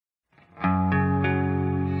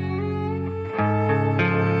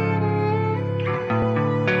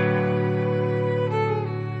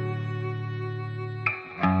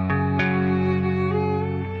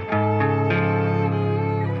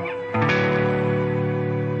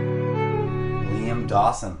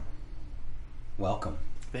Dawson, welcome.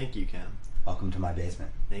 Thank you, Cam. Welcome to my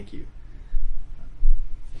basement. Thank you.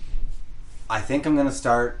 I think I'm going to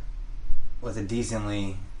start with a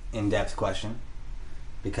decently in-depth question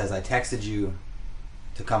because I texted you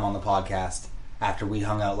to come on the podcast after we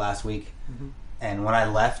hung out last week. Mm-hmm. And when I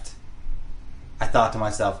left, I thought to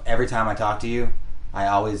myself, every time I talk to you, I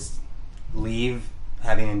always leave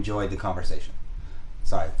having enjoyed the conversation.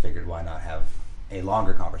 So I figured why not have a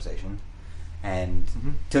longer conversation. And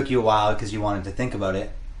took you a while because you wanted to think about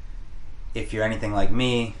it. If you're anything like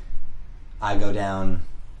me, I go down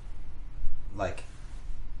like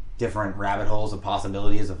different rabbit holes of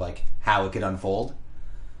possibilities of like how it could unfold.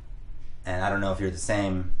 And I don't know if you're the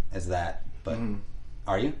same as that, but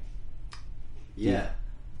are you? Yeah.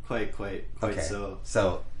 Quite okay. so.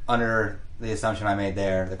 So under the assumption I made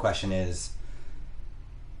there, the question is,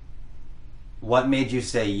 what made you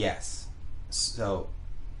say yes? So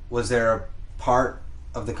was there a part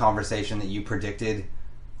of the conversation that you predicted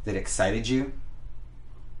that excited you?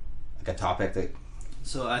 Like a topic that...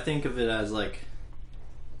 So I think of it as like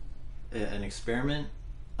an experiment,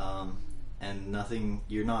 and nothing,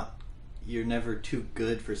 you're never too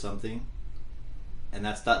good for something, and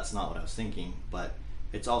that's not what I was thinking, but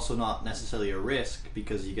it's also not necessarily a risk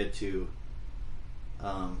because you get to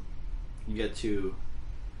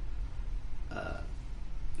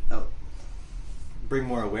bring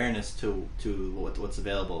more awareness to what's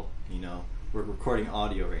available. You know, we're recording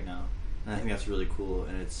audio right now, and I think that's really cool.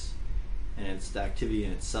 And it's the activity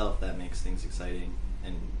in itself that makes things exciting,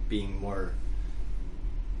 and being more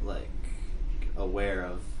like aware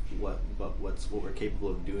of what we're capable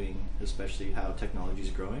of doing, especially how technology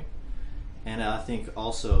is growing. And I think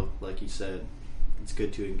also, like you said, it's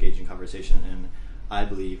good to engage in conversation, and I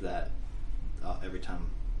believe that every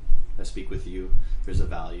time I speak with you, there's a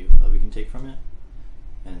value that we can take from it.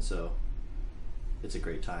 And so it's a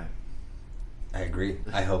great time. I agree.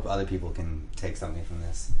 I hope other people can take something from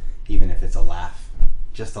this, even if it's a laugh.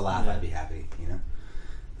 Just a laugh, yeah. I'd be happy, you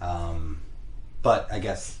know? But I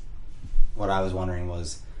guess what I was wondering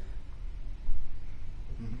was,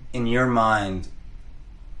 in your mind,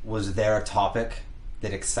 was there a topic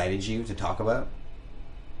that excited you to talk about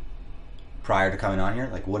prior to coming on here?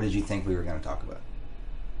 Like, what did you think we were going to talk about?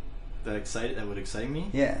 That would excite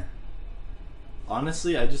me? Yeah.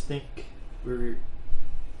 Honestly, I just think we're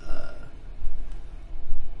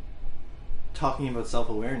talking about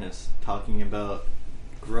self-awareness, talking about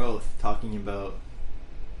growth, talking about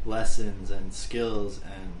lessons and skills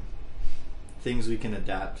and things we can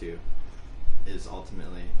adapt to is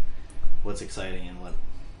ultimately what's exciting and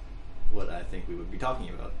what I think we would be talking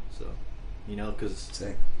about. So, you know, because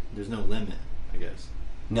there's no limit, I guess.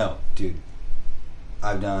 No, dude.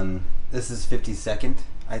 I've done... This is 52nd,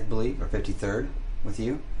 I believe, or 53rd with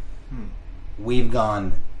you. We've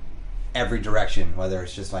gone every direction, whether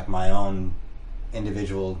it's just like my own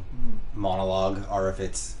individual monologue or if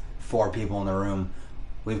it's 4 people in the room.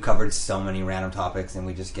 We've covered so many random topics and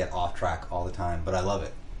we just get off track all the time, but I love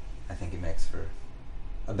it. I think it makes for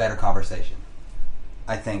a better conversation.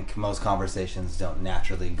 I think most conversations don't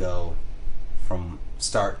naturally go from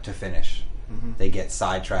start to finish. They get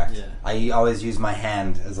sidetracked. Yeah. I always use my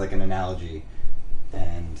hand as like an analogy,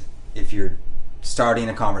 and if you're starting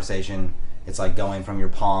a conversation, it's like going from your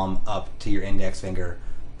palm up to your index finger,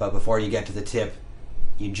 but before you get to the tip,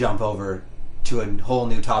 you jump over to a whole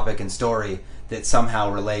new topic and story that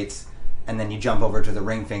somehow relates, and then you jump over to the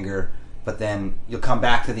ring finger, but then you'll come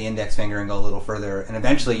back to the index finger and go a little further, and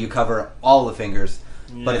eventually you cover all the fingers,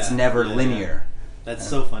 but it's never linear. That's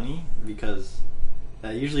so funny because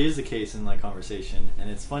that usually is the case in like conversation, and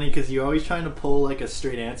it's funny because you're always trying to pull like a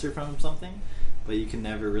straight answer from something, but you can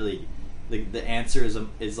never really. The answer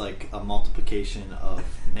is like a multiplication of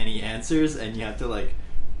many answers, and you have to like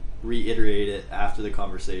reiterate it after the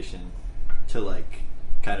conversation to like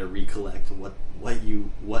kind of recollect what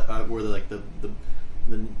were like the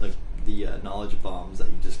knowledge bombs that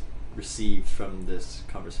you just received from this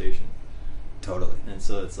conversation. Totally. And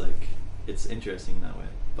so it's like it's interesting in that way.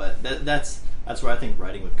 But that's where I think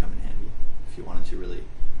writing would come in handy if you wanted to really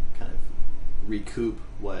kind of recoup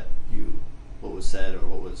what was said or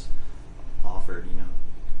what was offered, you know.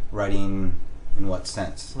 Writing in what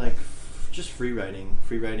sense? Like just free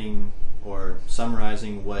writing or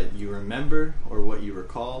summarizing what you remember or what you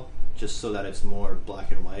recall, just so that it's more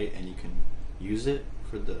black and white and you can use it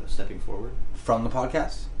for the stepping forward. From the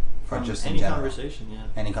podcast? From or just any in general? Conversation, yeah.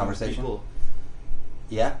 Any conversation? People.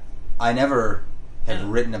 Yeah. I never had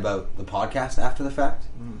written about the podcast after the fact.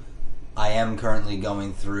 I am currently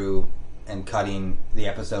going through and cutting the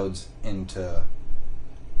episodes into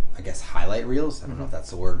I guess, highlight reels. I don't know if that's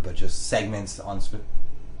the word, but just segments on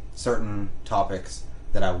certain topics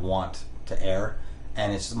that I want to air.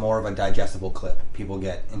 And it's more of a digestible clip. People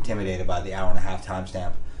get intimidated by the 1.5 hour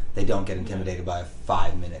timestamp. They don't get intimidated by a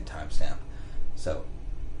 5-minute timestamp. So,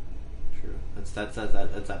 true. That's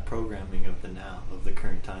that programming of the now, of the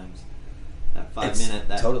current times. That 5-minute,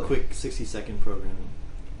 that totally quick 60-second programming.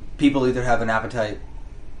 People either have an appetite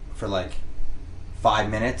for like 5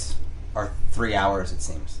 minutes or 3 hours. It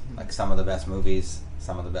seems like some of the best movies,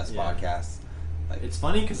 some of the best podcasts. Like, it's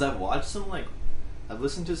funny because I've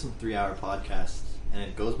listened to some 3-hour podcasts. And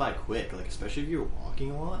it goes by quick, like especially if you're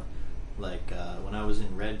walking a lot. Like when I was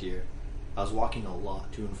in Red Deer, I was walking a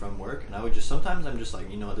lot to and from work, and I would sometimes I'm just like,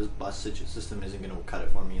 you know what, this bus system isn't going to cut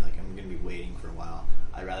it for me. Like I'm going to be waiting for a while.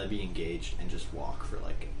 I'd rather be engaged and just walk for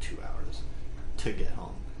like 2 hours to get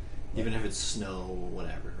home, even if it's snow or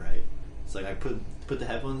whatever. Right? It's like I put the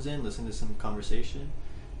headphones in, listen to some conversation,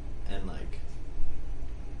 and like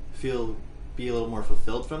be a little more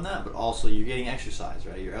fulfilled from that, but also you're getting exercise,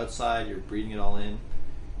 right? You're outside, you're breathing it all in,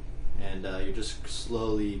 and you're just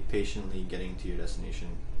slowly, patiently getting to your destination.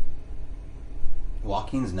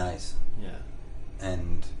 Walking's nice. Yeah.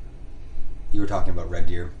 And you were talking about Red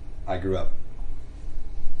Deer. I grew up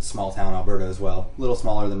small town Alberta as well, a little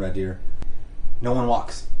smaller than Red Deer. No one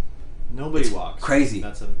walks. Nobody walks. Crazy.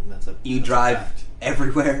 You drive fact.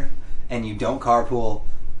 Everywhere, and you don't carpool.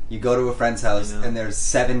 You go to a friend's house, and there's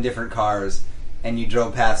 7 different cars, and you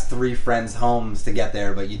drove past 3 friends' homes to get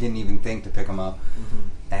there, but you didn't even think to pick them up.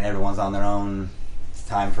 And everyone's on their own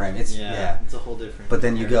time frame. It's a whole different. But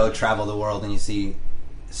then you go travel the world, and you see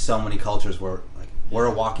so many cultures where we're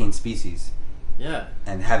a walking species. Yeah.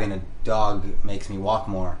 And having a dog makes me walk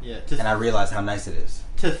more. Yeah. And I realize how nice it is.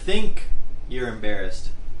 To think you're embarrassed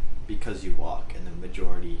because you walk, and the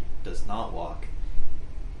majority does not walk.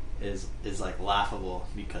 Is like laughable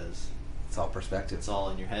because it's all perspective. It's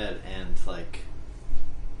all in your head, and like,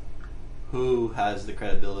 who has the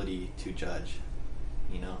credibility to judge?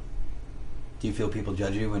 You know. Do you feel people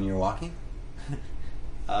judge you when you're walking?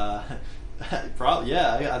 Probably,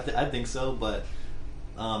 yeah. I think so, but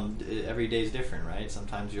every day is different, right?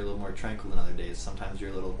 Sometimes you're a little more tranquil than other days. Sometimes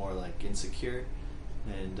you're a little more like insecure,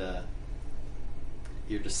 and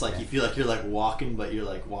you're just like you feel like you're like walking, but you're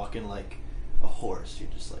like walking like a horse.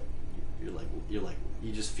 You're just like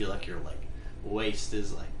you just feel like your like waist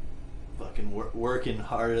is like fucking working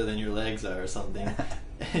harder than your legs are or something,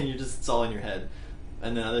 and it's all in your head.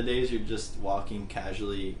 And then other days you're just walking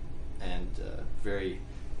casually and very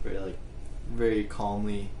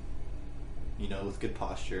calmly, you know, with good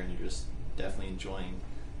posture, and you're just definitely enjoying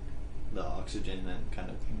the oxygen and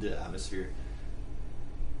kind of the atmosphere.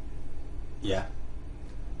 Yeah,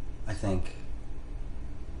 I think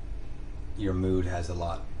your mood has a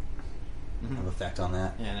lot of effect on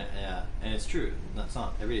that. And it's true. That's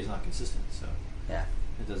not every day is not consistent. So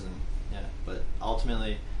it doesn't. Yeah, but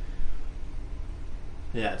ultimately,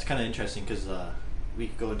 it's kind of interesting because we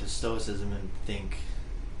could go into stoicism and think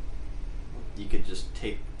you could just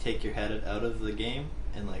take your head out of the game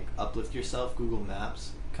and like uplift yourself, Google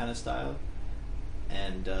Maps kind of style,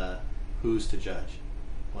 and who's to judge?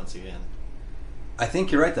 Once again, I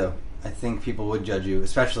think you're right though. I think people would judge you,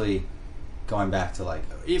 especially going back to like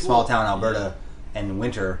small town Alberta in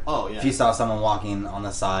winter. Oh yeah. If you saw someone walking on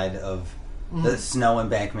the side of the snow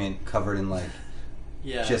embankment covered in like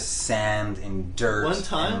just sand and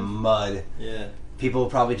dirt and mud, people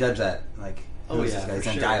would probably judge that. Like, who is this guy? He's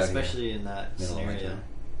gonna die out especially here. In that scenario.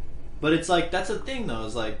 But it's like that's the thing though.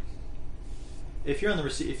 Is like if you're on the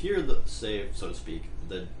if you're the say so to speak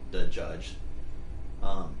the judge,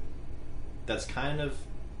 that's kind of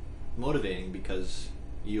motivating because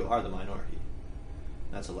you are the minority.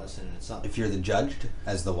 That's a lesson in itself. If you're the judged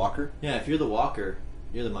as the walker? Yeah, if you're the walker,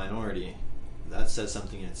 you're the minority. That says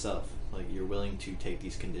something in itself. Like, you're willing to take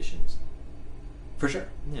these conditions. For sure.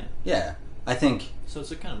 Yeah. Yeah. I think... So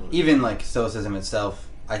it's a kind of... Even, like, stoicism itself,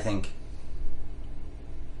 I think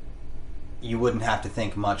you wouldn't have to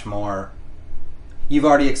think much more. You've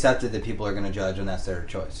already accepted that people are going to judge, and that's their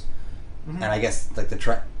choice. And I guess, like,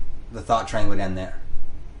 the thought train would end there.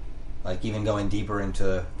 Like, even going deeper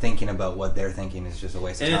into thinking about what they're thinking is just a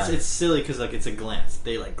waste of time. And it's silly because, like, it's a glance.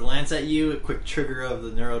 They, like, glance at you, a quick trigger of the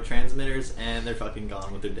neurotransmitters, and they're fucking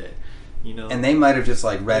gone with their day. You know? And they might have just,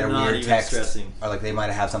 like, read a weird text. Stressing. Or, like, they might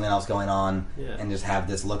have something else going on and just have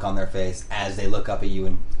this look on their face as they look up at you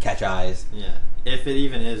and catch eyes. Yeah. If it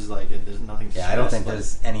even is, like, there's nothing to stress. I don't think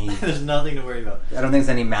there's any... there's nothing to worry about. I don't think there's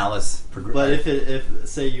any malice. But if,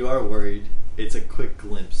 say, you are worried, it's a quick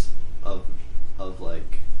glimpse of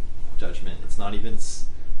like... judgment. It's not even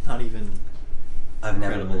I've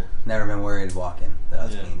never been worried walking that I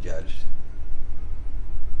was being judged.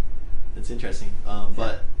 It's interesting.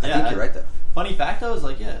 But I think you're right though. Funny fact though is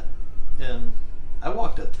like I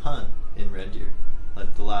walked a ton in Red Deer,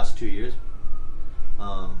 like the last 2 years.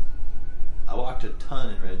 I walked a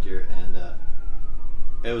ton in Red Deer, and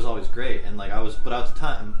it was always great. And like but at the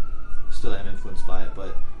time, still am influenced by it.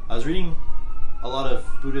 But I was reading a lot of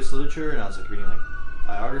Buddhist literature, and I was like reading like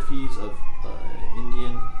biographies of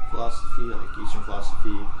Indian philosophy, like Eastern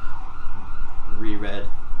philosophy. Reread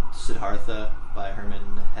Siddhartha by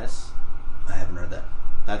Herman Hesse. I haven't read that.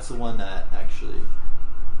 That's the one that actually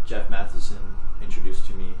Jeff Matheson introduced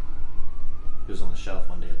to me. It was on the shelf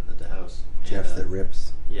one day at the house. Jeff that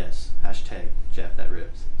rips. Yes. Hashtag Jeff that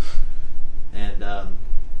rips. And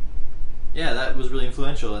that was really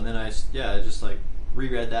influential. And then I just like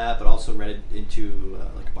reread that, but also read it into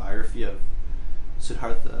like a biography of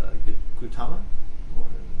Siddhartha Gautama,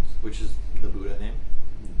 which is the Buddha name,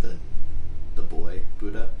 the boy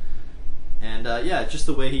Buddha. And just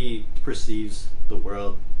the way he perceives the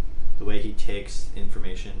world, the way he takes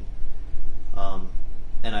information.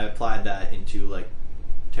 And I applied that into like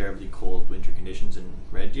terribly cold winter conditions in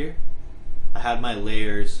Red Deer. I had my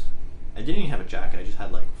layers. I didn't even have a jacket. I just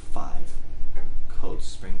had like 5 coats,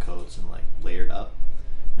 spring coats, and like layered up,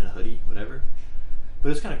 and a hoodie, whatever.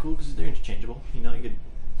 But it's kind of cool because they're interchangeable. You know, you could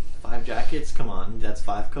 5 jackets. Come on, that's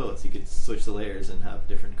 5 coats. You could switch the layers and have a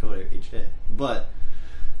different coat each day. But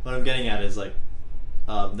what I'm getting at is like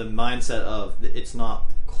the mindset of it's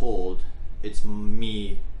not cold. It's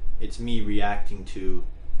me reacting to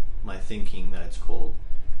my thinking that it's cold.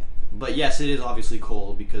 But yes, it is obviously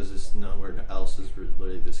cold because it's nowhere else is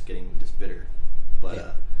literally just getting this bitter.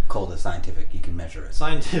 But cold is scientific. You can measure it.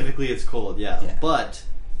 Scientifically, it's cold. Yeah. But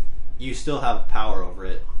you still have power over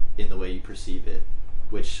it in the way you perceive it,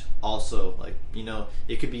 which also, like, you know,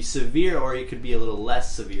 it could be severe or it could be a little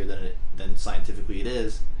less severe than scientifically it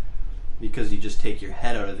is, because you just take your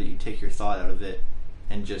head out of it, you take your thought out of it,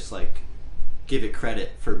 and just like give it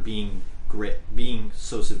credit for being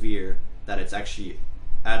so severe that it's actually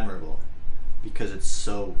admirable because it's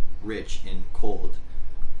so rich in cold.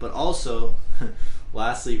 But also,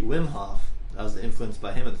 lastly, Wim Hof, I was influenced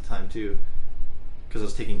by him at the time too, because I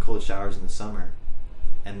was taking cold showers in the summer,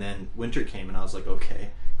 and then winter came and I was like,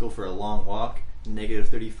 okay, go for a long walk,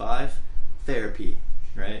 -35, therapy,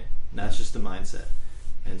 right? And that's just the mindset.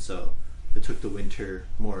 And so I took the winter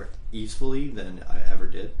more easefully than I ever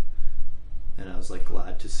did, and I was like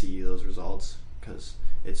glad to see those results, because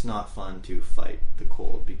it's not fun to fight the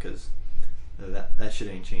cold, because that shit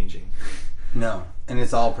ain't changing. No, and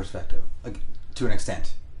it's all perspective. Like, to an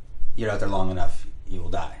extent, you're out there long enough, you will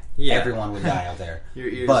die. Yeah. Everyone would die out there. Your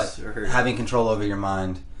ears but are hurting. Having control over your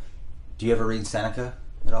mind. Do you ever read Seneca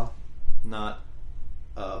at all? Not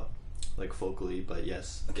like vocally, but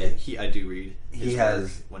yes. Okay. I do read his he work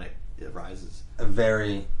has when it rises.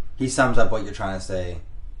 He sums up what you're trying to say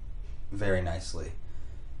very nicely.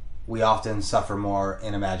 We often suffer more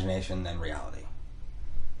in imagination than reality.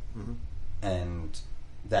 Mm-hmm. And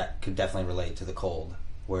that could definitely relate to the cold.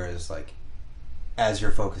 Whereas, like, as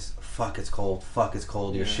you're focused, it's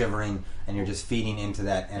cold, you're shivering, and you're just feeding into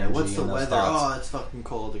that energy. What's the and those weather? thoughts. Oh, it's fucking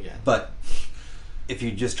cold again. But if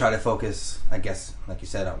you just try to focus, I guess, like you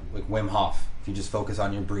said, on like Wim Hof, if you just focus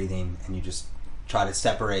on your breathing and you just try to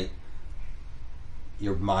separate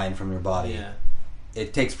your mind from your body,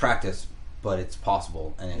 it takes practice, but it's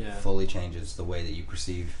possible, and it fully changes the way that you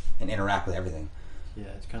perceive and interact with everything. Yeah,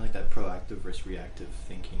 it's kind of like that proactive versus reactive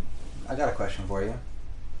thinking. I got a question for you.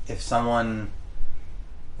 If someone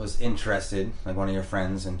was interested, like one of your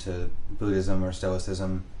friends, into Buddhism or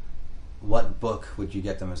Stoicism, what book would you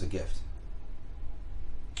get them as a gift?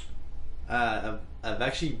 I've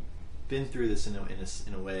actually been through this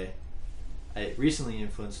in a way. I recently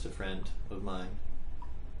influenced a friend of mine.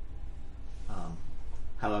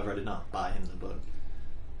 However, I did not buy him the book.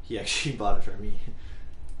 He actually bought it for me.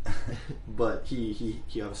 But he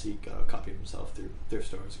obviously got a copy of himself through thrift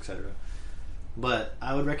stores, etc. But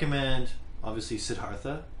I would recommend, obviously,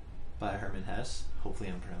 Siddhartha by Herman Hesse. Hopefully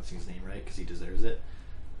I'm pronouncing his name right, because he deserves it.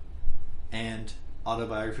 And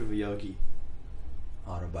Autobiography of a Yogi.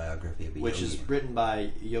 Autobiography of a Yogi. Which is written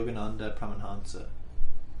by Yogananda Paramahansa.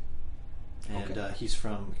 And he's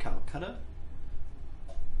from Calcutta,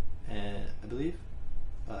 and I believe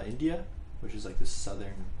India, which is like the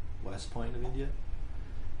southern west point of India.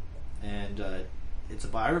 And it's a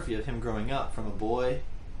biography of him growing up from a boy,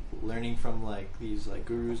 learning from like these like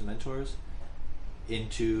gurus and mentors,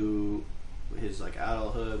 into his like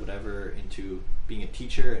adulthood, whatever, into being a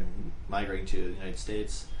teacher and migrating to the United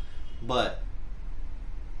States. But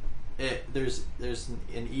there's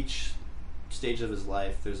in each stage of his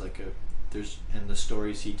life, there's and the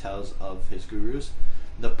stories he tells of his gurus,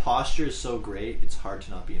 the posture is so great, it's hard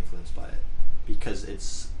to not be influenced by it, because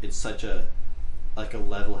it's such a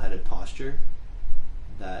level-headed posture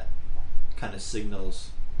that kind of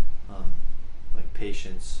signals like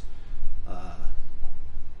patience,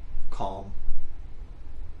 calm,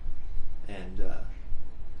 and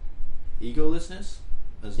egolessness,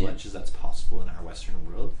 as much as that's possible in our Western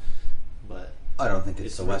world. But I don't think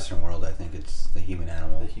it's the Western world. I think it's the human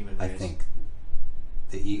animal. The human race. I think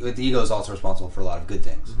the ego is also responsible for a lot of good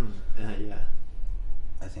things. Mm-hmm. Yeah.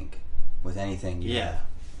 I think with anything,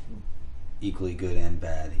 equally good and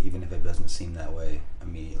bad, even if it doesn't seem that way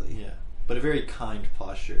immediately. Yeah, but a very kind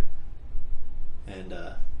posture, and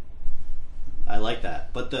I like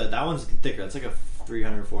that. But that one's thicker. It's like a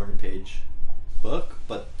 300, 400 page book,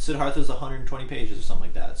 but Siddhartha's 120 pages or something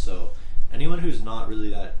like that. So anyone who's not really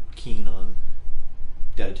that keen on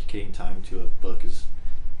dedicating time to a book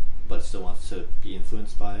but still wants to be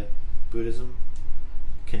influenced by Buddhism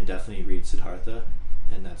can definitely read Siddhartha,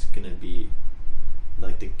 and that's gonna be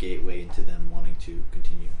like the gateway into them wanting to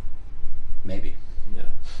continue. Maybe. Yeah,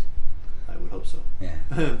 I would hope so. Yeah.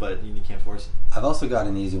 But you can't force it. I've also got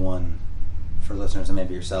an easy one for listeners, and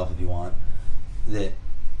maybe yourself if you want, that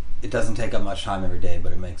it doesn't take up much time every day,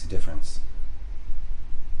 but it makes a difference.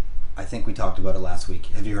 I think we talked about it last week.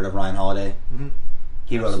 Have you heard of Ryan Holiday? Mm-hmm.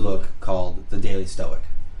 He wrote a book called The Daily Stoic.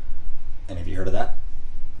 And have you heard of that?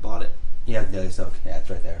 Bought it. Yeah, The Daily Stoic. Yeah, it's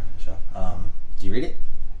right there. So, do you read it?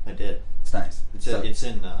 I did. It's nice. It's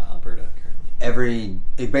in Alberta currently.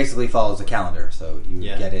 It basically follows a calendar. So you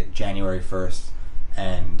get it January 1st,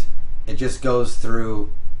 and it just goes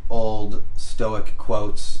through old Stoic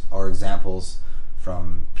quotes or examples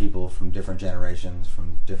from people from different generations,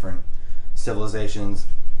 from different civilizations.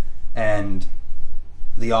 And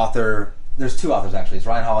the author, there's two authors actually, it's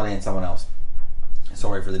Ryan Holiday and someone else.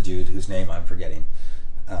 Sorry for the dude whose name I'm forgetting.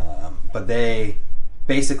 But they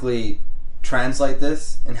basically translate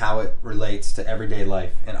this and how it relates to everyday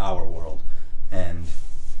life in our world. And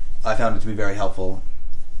I found it to be very helpful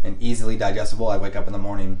and easily digestible. I wake up in the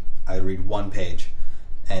morning, I read one page.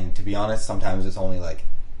 And to be honest, sometimes it's only like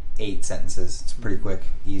 8 sentences. It's pretty quick,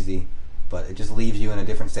 easy, but it just leaves you in a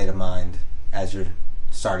different state of mind as you're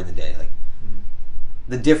starting the day. Like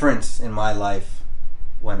the difference in my life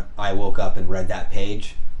when I woke up and read that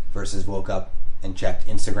page versus woke up and checked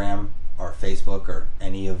Instagram or Facebook or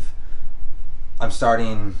I'm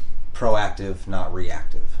starting proactive, not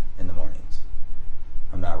reactive in the mornings.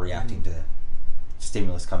 I'm not reacting to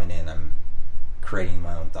stimulus coming in. I'm creating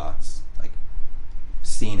my own thoughts, like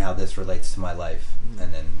seeing how this relates to my life,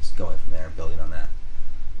 and then just going from there, building on that.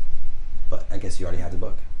 But I guess you already have the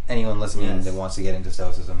book. Anyone listening that wants to get into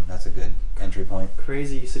Stoicism, that's a good entry point.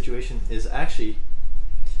 Crazy situation is actually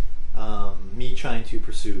me trying to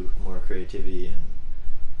pursue more creativity and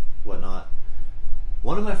whatnot.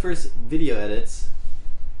 One of my first video edits,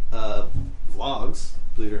 vlogs,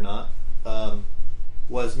 believe it or not,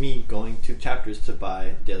 was me going to Chapters to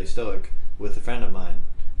buy Daily Stoic with a friend of mine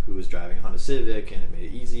who was driving a Honda Civic, and it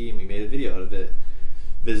made it easy, and we made a video out of it.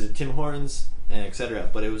 Visited Tim Hortons, and etc.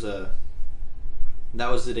 But that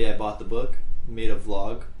was the day I bought the book, made a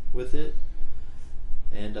vlog with it,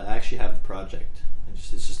 and I actually have the project. It's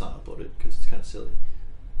just not uploaded because it's kind of silly.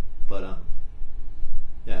 But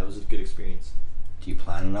it was a good experience. Do you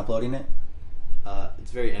plan on uploading it?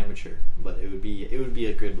 It's very amateur, but it would be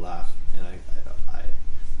a good laugh, and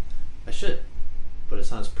I should, but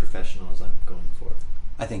it's not as professional as I'm going for.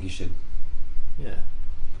 I think you should. Yeah,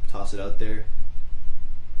 toss it out there.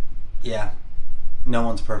 Yeah, no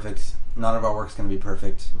one's perfect. None of our work's going to be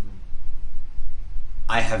perfect. Mm-hmm.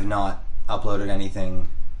 I have not uploaded anything,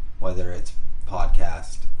 whether it's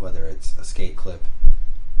podcast, whether it's a skate clip,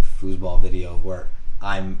 a foosball video, where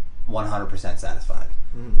I'm 100% satisfied.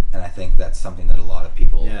 And I think that's something that a lot of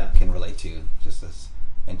people can relate to, just as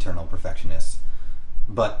internal perfectionists.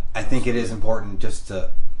 But I think it is important just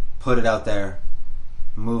to put it out there,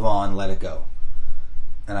 move on, let it go.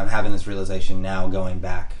 And I'm having this realization now, going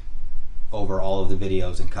back over all of the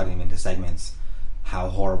videos and cutting them into segments, how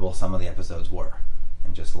horrible some of the episodes were,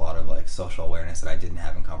 and just a lot of like social awareness that I didn't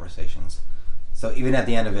have in conversations. So even at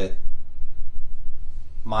the end of it,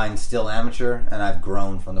 mine's still amateur, and I've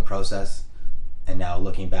grown from the process. And now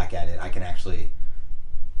looking back at it, I can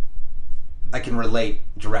relate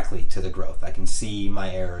directly to the growth. I can see my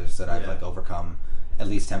errors that I've like overcome, at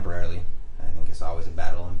least temporarily. I think it's always a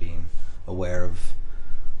battle, and being aware of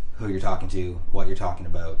who you're talking to, what you're talking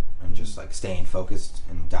about, and just like staying focused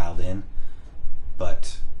and dialed in.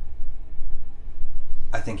 But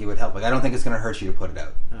I think it would help. Like, I don't think it's going to hurt you to put it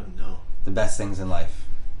out. Oh no. The best things in life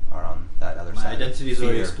are on that other My side. My identity is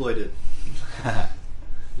already exploited.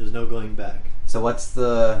 There's no going back. So what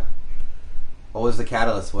was the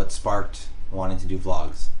catalyst? What sparked wanting to do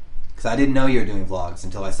vlogs? Because I didn't know you were doing vlogs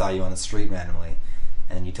until I saw you on the street randomly,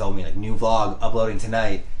 and then you told me like new vlog uploading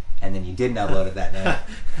tonight, and then you didn't upload it that night.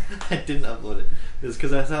 I didn't upload it. It was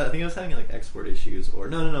because I think I was having like export issues, or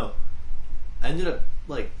no. I ended up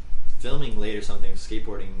like filming late or something,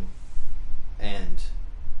 skateboarding, and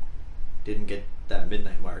didn't get that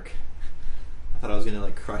midnight mark. I thought I was gonna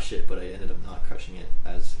like crush it, but I ended up not crushing it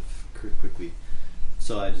as quickly.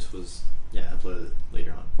 So I just uploaded it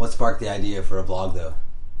later on. What sparked the idea for a vlog though?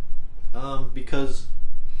 Because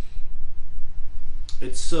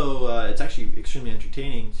it's actually extremely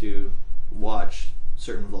entertaining to watch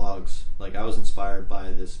certain vlogs. Like I was inspired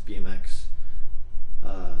by this BMX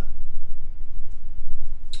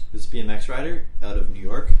rider out of New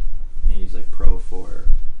York, and he's like pro for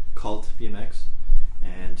cult BMX.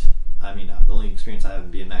 And I mean, the only experience I have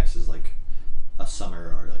in BMX is like a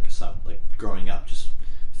summer or like growing up, just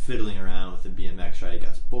fiddling around with the BMX. Right, you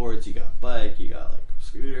got boards, you got bike, you got like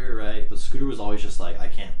scooter, right? But scooter was always just like, I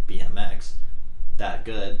can't BMX that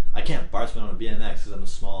good. I can't bar spin on a BMX because I'm a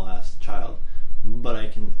small ass child, but I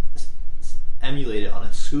can emulate it on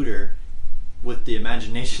a scooter with the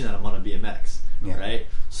imagination that I'm on a BMX, right?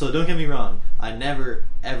 So don't get me wrong, I never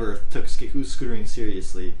ever took scootering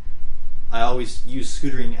seriously. I always used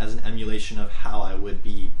scootering as an emulation of how I would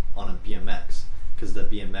be on a BMX, because the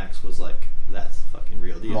BMX was like, that's the fucking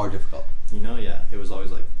real deal. More difficult. It was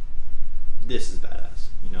always like, this is badass,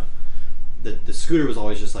 The scooter was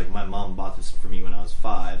always just like, my mom bought this for me when I was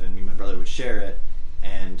 5, and me and my brother would share it,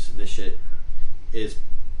 and this shit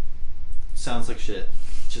sounds like shit.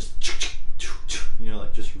 Just,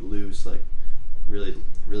 like just loose, like really,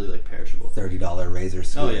 really like perishable. $30 Razor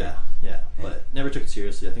scooter. Oh yeah. But never took it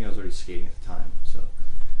seriously. I think I was already skating at the time, so.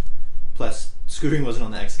 Plus, scootering wasn't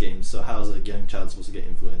on the X Games, so how was a young child supposed to get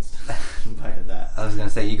influenced by that? I was gonna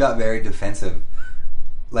say, you got very defensive,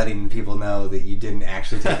 letting people know that you didn't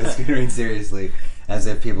actually take the scootering seriously, as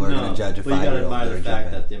if people are going to judge a 5-year-old. But you gotta admire the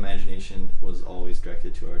fact that the imagination was always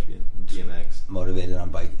directed towards BMX. Motivated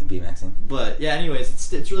on BMXing. But yeah,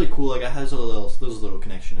 anyways, it's really cool. Like I had a little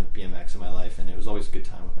connection of BMX in my life, and it was always a good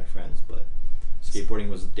time with my friends. But skateboarding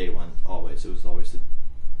was day one, always. It was always the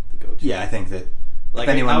go-to. Yeah, I think that. Like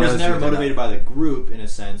I was never motivated by the group in a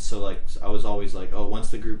sense. So like I was always like, oh, once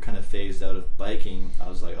the group kind of phased out of biking, I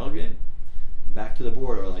was like, okay, back to the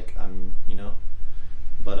board, or like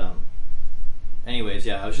But anyways,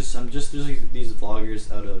 yeah, I'm just there's these vloggers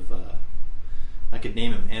out of I could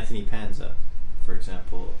name him Anthony Panza, for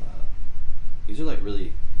example. These are like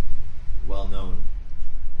really well-known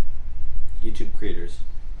YouTube creators.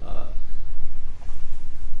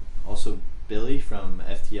 Also Billy from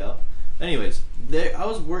FTL. Anyways,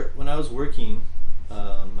 when I was working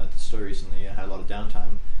at the store recently, I had a lot of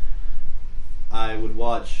downtime. I would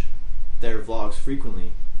watch their vlogs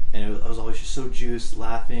frequently, and I was always just so juiced,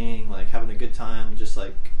 laughing, like having a good time, just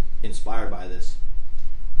like inspired by this.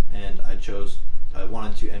 And I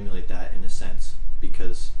wanted to emulate that in a sense,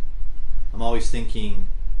 because I'm always thinking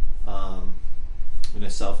in a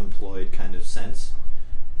self-employed kind of sense,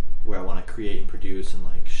 where I want to create and produce and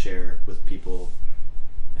like share with people,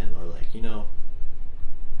 and or like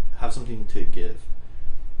have something to give.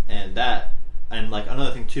 And like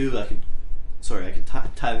another thing too, I could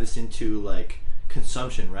tie this into like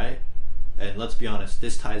consumption, right? And let's be honest,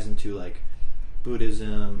 this ties into like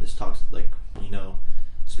Buddhism. This talks like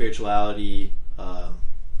spirituality, a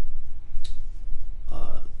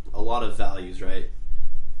lot of values, right?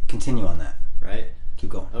 Continue on that. Right? Keep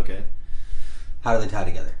going. Okay. How do they tie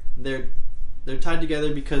together? They're tied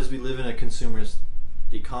together because we live in a consumerist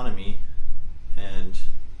economy, and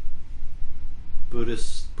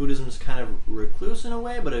Buddhism is kind of recluse in a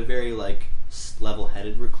way, but a very like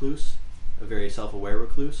level-headed recluse, a very self-aware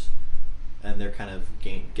recluse, and they're kind of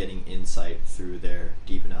getting insight through their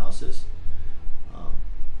deep analysis.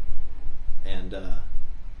 And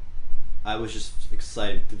I was just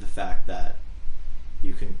excited through the fact that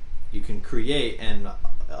you can create, and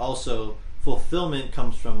also fulfillment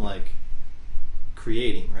comes from like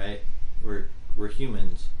creating, right? We're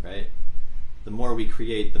humans, right? The more we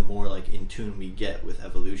create, the more like in tune we get with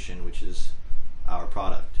evolution, which is our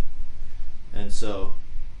product. And so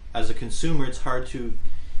as a consumer, it's hard to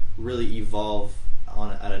really evolve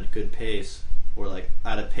at a good pace, or like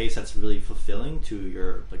at a pace that's really fulfilling to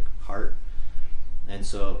your like heart. And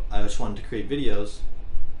so I just wanted to create videos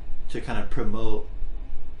to kind of promote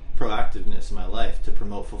proactiveness in my life, to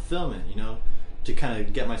promote fulfillment, to kind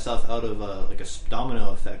of get myself out of a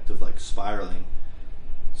domino effect of like spiraling.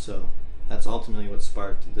 So that's ultimately what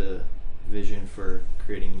sparked the vision for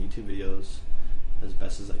creating YouTube videos as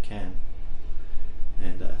best as I can,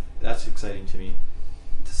 and that's exciting to me.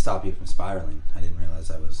 To stop you from spiraling, I didn't realize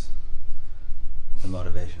that was the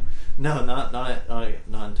motivation. No, not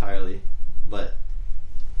entirely, but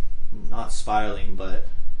not spiraling, but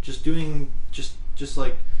just doing just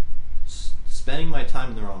like spending my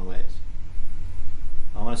time in the wrong ways.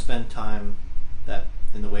 I want to spend time that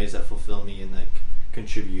in the ways that fulfill me and like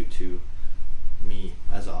contribute to me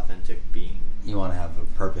as an authentic being. You want to have a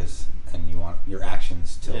purpose, and you want your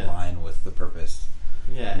actions to align with the purpose.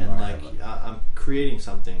 Yeah, and like I'm creating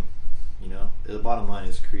something, you know. The bottom line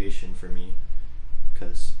is creation for me,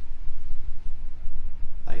 because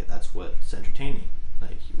that's what's entertaining.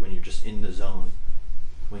 Like when you're just in the zone,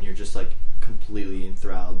 when you're just like completely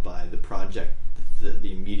enthralled by the project,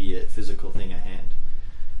 the immediate physical thing at hand.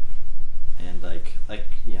 And like I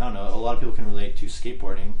don't know, a lot of people can relate to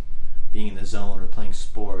skateboarding, being in the zone, or playing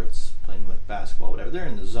sports, playing like basketball, whatever. They're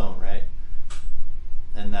in the zone, right?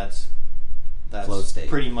 And that's flow state.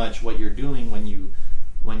 Pretty much what you're doing when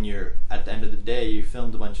you're at the end of the day. You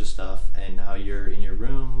filmed a bunch of stuff, and now you're in your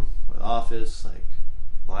room, office, like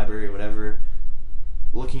library, whatever,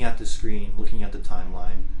 looking at the screen, looking at the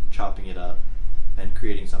timeline, chopping it up, and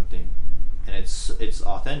creating something. And it's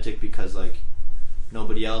authentic because like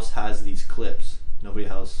nobody else has these clips. Nobody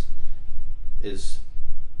else is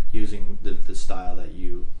using the style that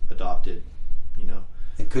you adopted, you know.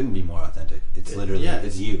 It couldn't be more authentic. It's literally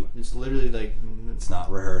it's you. It's literally like it's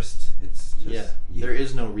not rehearsed. It's just you. There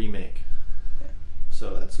is no remake. Yeah.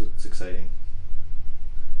 So that's what's exciting.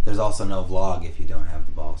 There's also no vlog if you don't have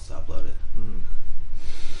the balls to upload it. Mm-hmm.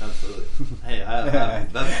 Absolutely. Hey,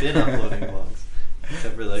 I've been uploading vlogs.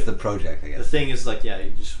 Except for like it's the project, I guess. The thing is like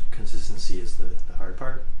consistency is the hard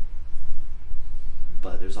part.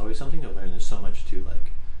 But there's always something to learn. There's so much to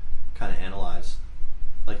like kind of analyze.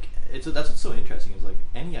 Like that's what's so interesting is like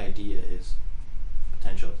any idea is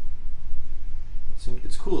potential.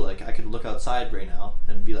 It's cool. Like I could look outside right now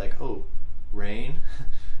and be like, oh, rain,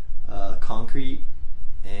 concrete,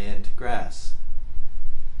 and grass.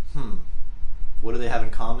 What do they have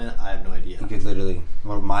in common? I have no idea. You could literally,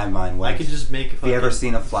 what my mind went. I could just make. Have you ever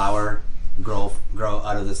seen a flower grow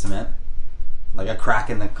out of the cement? Like a crack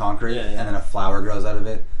in the concrete, and then a flower grows out of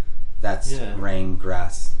it. That's rain,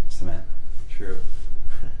 grass, cement. True.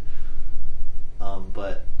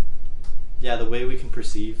 But yeah, the way we can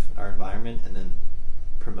perceive our environment and then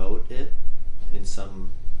promote it in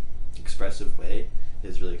some expressive way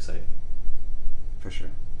is really exciting. For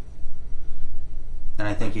sure. And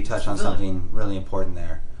I think you touched on something really important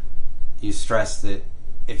there. You stressed that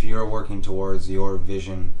if you're working towards your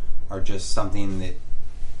vision or just something that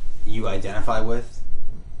you identify with,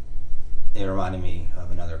 it reminded me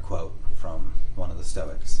of another quote from one of the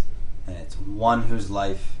Stoics. And it's one whose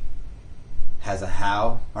life has a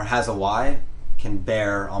how or has a why can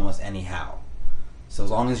bear almost any how. So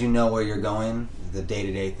as long as you know where you're going, the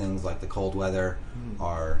day-to-day things like the cold weather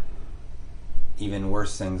or even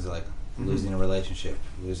worse things like losing a relationship,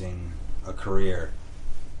 losing a career,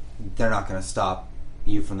 they're not going to stop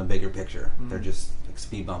you from the bigger picture. They're just like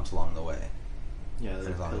speed bumps along the way. Yeah,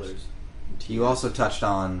 they're pillars. You also touched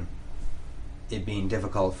on it being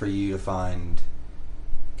difficult for you to find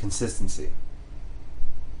consistency.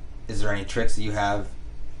 Is there any tricks that you have,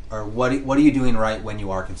 or what are you doing right when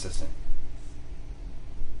you are consistent?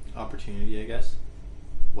 Opportunity, I guess.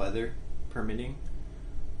 Weather permitting.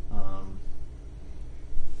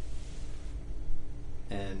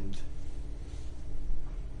 And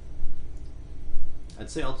I'd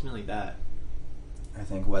say ultimately that. I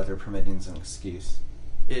think weather permitting is an excuse.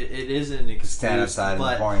 It is an excuse. Stand outside in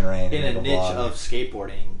the pouring rain. In a niche of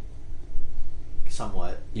skateboarding,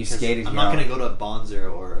 somewhat. You skated. I'm not going to go to a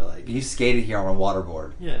Bonzer or like. You skated here on a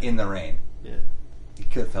waterboard. Yeah. In the rain. Yeah. You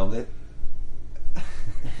could have filmed it.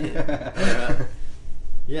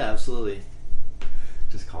 Yeah, absolutely.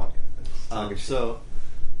 Just calling it. So.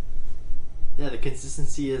 Yeah, the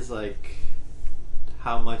consistency is like,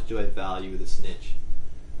 how much do I value this niche?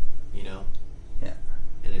 You know. Yeah.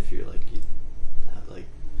 And if you're like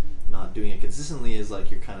not doing it consistently, is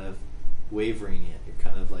like you're kind of wavering it. You're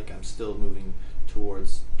kind of like, I'm still moving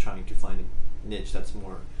towards trying to find a niche that's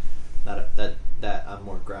more that I'm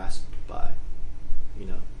more grasped by, you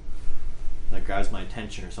know, that grabs my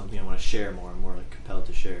attention or something I want to share more. I'm more like compelled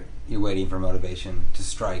to share. You're waiting for motivation to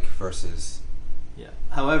strike versus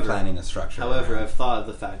planning a structure. However, I've thought of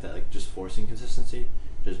the fact that like just forcing consistency,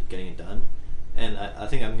 just getting it done, and I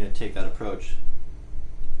think I'm going to take that approach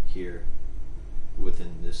here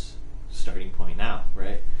within this starting point now,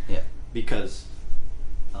 right? Yeah. Because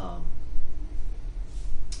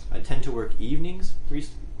I tend to work evenings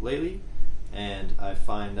lately, and I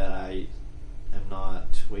find that I am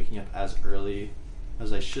not waking up as early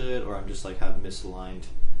as I should, or I'm just like have misaligned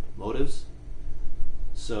motives.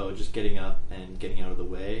 So just getting up and getting out of the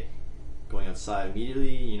way, going outside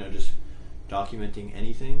immediately, just documenting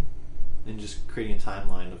anything, and just creating a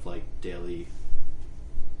timeline of like daily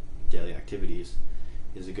activities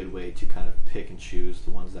is a good way to kind of pick and choose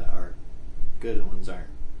the ones that are good and ones aren't.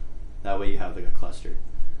 That way you have like a cluster,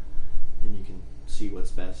 and you can see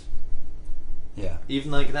what's best. Yeah.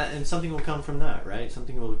 Even like that, and something will come from that, right?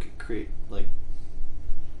 Something will create, like,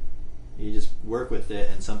 you just work with it,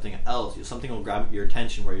 and something will grab your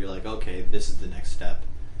attention where you're like, okay, this is the next step.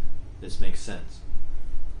 This makes sense.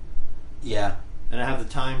 Yeah. And I have the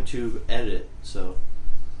time to edit it, so.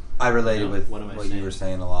 I related with what you were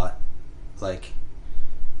saying a lot. Like,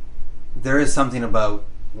 there is something about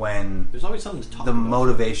when there's always something to talk the about.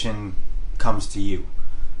 motivation comes to you.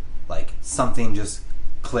 Like, something just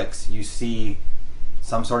clicks. You see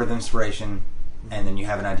some sort of inspiration, and then you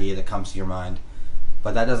have an idea that comes to your mind.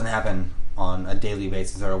 But that doesn't happen on a daily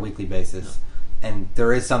basis or a weekly basis. No. And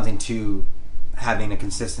there is something to having a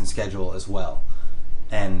consistent schedule as well.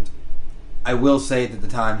 And I will say that the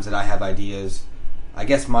times that I have ideas, I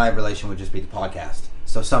guess my relation would just be the podcast.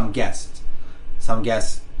 So some guests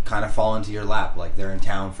kind of fall into your lap, like they're in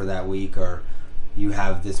town for that week, or you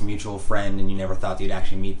have this mutual friend and you never thought that you'd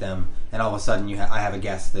actually meet them, and all of a sudden I have a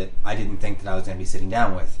guest that I didn't think that I was going to be sitting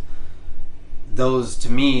down with. Those, to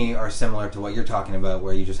me, are similar to what you're talking about,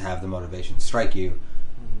 where you just have the motivation strike you.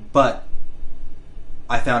 Mm-hmm. But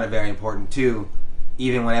I found it very important, too.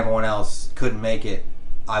 Even when everyone else couldn't make it,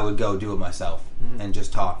 I would go do it myself and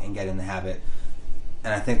just talk and get in the habit.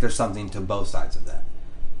 And I think there's something to both sides of that.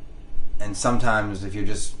 And sometimes if you're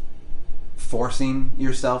just forcing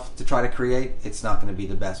yourself to try to create, it's not going to be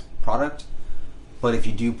the best product. But if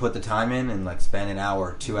you do put the time in and like spend an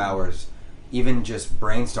hour, 2 hours, even just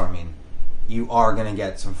brainstorming, you are going to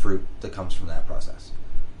get some fruit that comes from that process.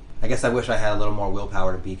 I guess I wish I had a little more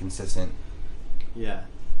willpower to be consistent. Yeah,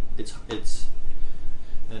 it's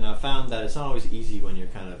and I found that it's not always easy when you're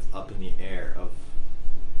kind of up in the air of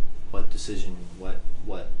what decision,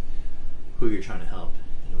 who you're trying to help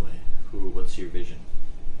in a way, what's your vision.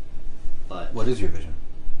 But what is your vision?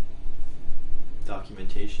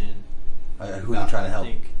 Documentation. Who are you trying to help?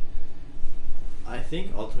 I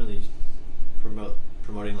think ultimately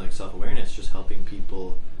promoting like self-awareness, just helping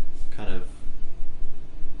people kind of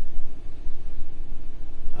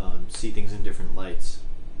see things in different lights,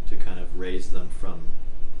 to kind of raise them from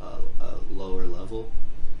a lower level,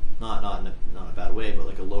 not in a bad way, but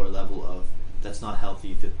like a lower level of that's not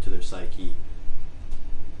healthy to their psyche,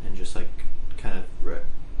 and just like kind of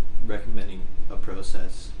recommending a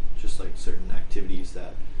process, just like certain activities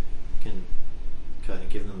that can kind of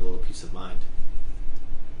give them a little peace of mind.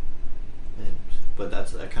 But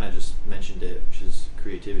I kind of just mentioned it, which is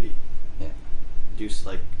creativity. Yeah.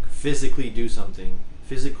 Physically do something,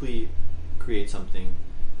 physically create something.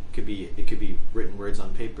 It could be written words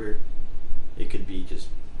on paper. It could be just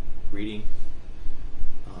reading.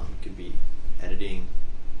 It could be editing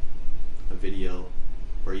a video,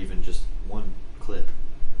 or even just one clip.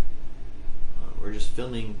 Or just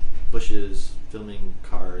filming bushes, filming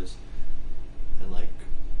cars, and like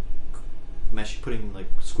putting like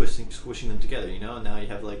squishing them together, and now you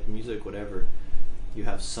have like music, whatever. You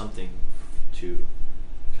have something to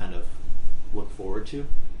kind of look forward to,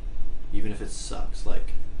 even if it sucks.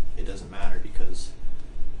 Like, it doesn't matter, because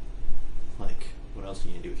like, what else are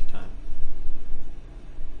you gonna do with your time?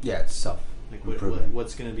 Yeah, it's self. Like,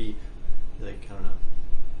 what's gonna be, like, I don't know,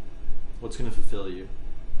 what's gonna fulfill you?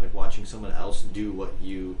 Like, watching someone else do what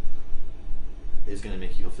you is going to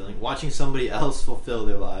make you fulfilling. Watching somebody else fulfill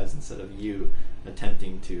their lives instead of you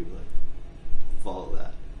attempting to like follow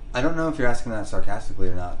that. I don't know if you're asking that sarcastically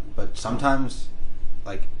or not, but sometimes,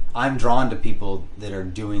 like, I'm drawn to people that are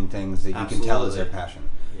doing things that you can tell is their passion.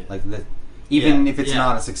 Yeah. Like, even if it's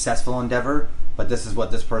not a successful endeavor, but this is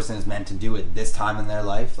what this person is meant to do at this time in their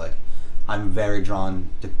life. Like, I'm very drawn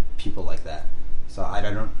to people like that. So I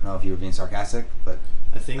don't know if you were being sarcastic, but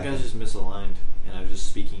I think I was just misaligned, and I was just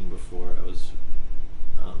speaking before I was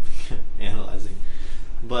analyzing.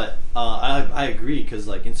 But I agree, because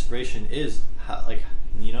like inspiration is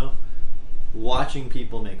watching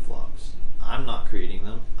people make vlogs. I'm not creating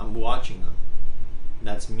them, I'm watching them.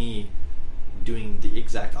 That's me doing the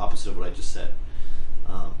exact opposite of what I just said.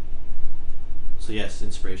 So yes,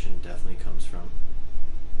 inspiration definitely comes from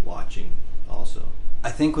watching also.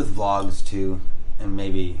 I think with vlogs too, and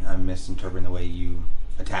maybe I'm misinterpreting the way you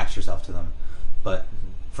attach yourself to them, but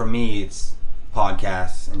for me it's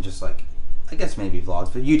podcasts and just like I guess maybe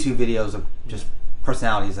vlogs, but YouTube videos of just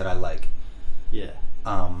personalities that I like. Yeah.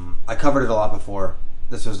 I covered it a lot before.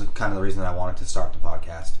 This was kind of the reason that I wanted to start the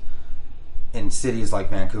podcast. In cities like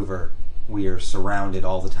Vancouver, we are surrounded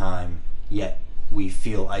all the time, yet we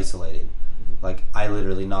feel isolated. Like, I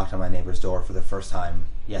literally knocked on my neighbor's door for the first time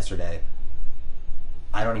yesterday.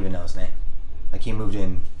 I don't even know his name. Like, he moved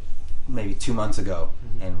in maybe 2 months ago,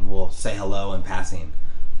 and we'll say hello in passing.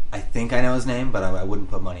 I think I know his name, but I wouldn't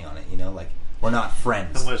put money on it, you know? Like, we're not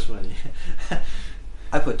friends. How much money?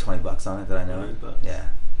 I put $20 on it that I know him. Yeah.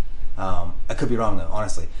 I could be wrong, though,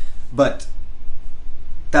 honestly. But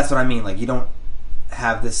that's what I mean. Like, you don't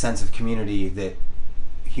have this sense of community that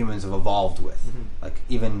humans have evolved with. Like,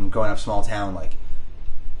 even growing up small town, like,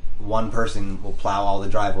 one person will plow all the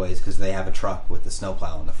driveways because they have a truck with the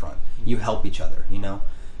snowplow in the front. You help each other, you know?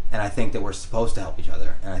 And I think that we're supposed to help each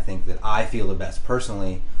other. And I think that I feel the best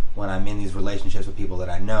personally when I'm in these relationships with people that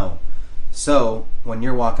I know. So, when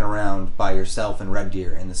you're walking around by yourself in Red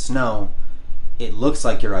Deer in the snow, it looks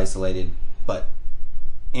like you're isolated, but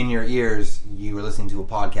in your ears, you are listening to a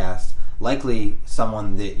podcast, likely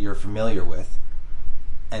someone that you're familiar with,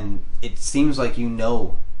 and it seems like you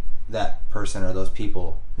know that person or those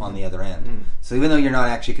people on the other end. So even though you're not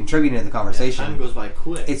actually contributing to the conversation, time goes by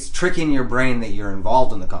quick. It's tricking your brain that you're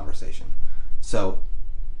involved in the conversation. So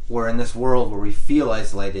we're in this world where we feel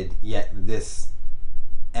isolated, yet this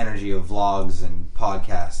energy of vlogs and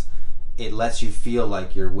podcasts, it lets you feel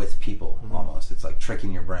like you're with people almost. It's like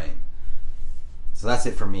tricking your brain. So that's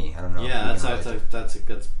it for me. I don't know. Yeah,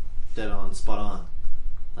 that's dead on, spot on.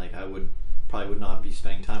 Like, I probably would not be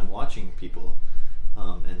spending time watching people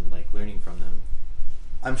and like learning from them.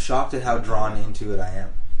 I'm shocked at how drawn into it I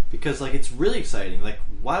am. Because like, it's really exciting. Like,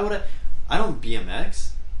 why would I don't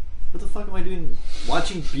BMX. What the fuck am I doing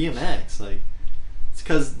watching BMX? Like, it's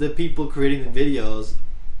because the people creating the videos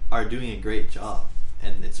are doing a great job,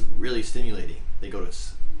 and it's really stimulating. They go to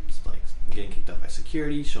like getting kicked out by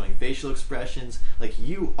security, showing facial expressions. Like,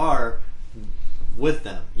 you are with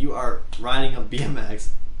them. You are riding a BMX.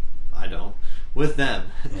 I don't. With them.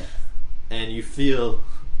 Yeah. And you feel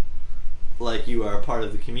like you are a part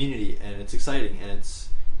of the community, and it's exciting, and it's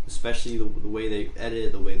especially the way they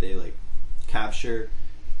edit, the way they like capture.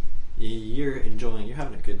 You're enjoying. You're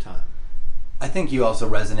having a good time. I think you also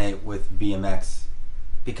resonate with BMX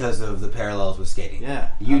because of the parallels with skating. Yeah,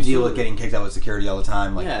 you absolutely deal with getting kicked out with security all the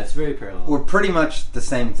time. Like, yeah, it's very parallel. We're pretty much the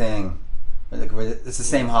same thing. Like, it's the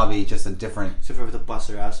same hobby, just a different. Except for the bust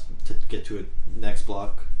their ass to get to a next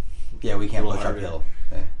block. Yeah, we can't push uphill.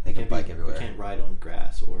 They can bike everywhere. We can't ride on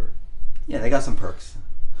grass or. Yeah, they got some perks.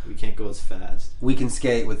 We can't go as fast. We can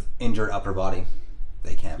skate with injured upper body.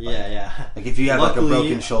 They can't bike. Yeah. Like, if you have like a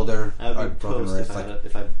broken shoulder or broken wrist,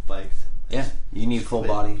 if I biked. Yeah, you need full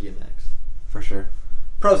body. BMX. For sure.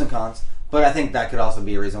 Pros and cons. But I think that could also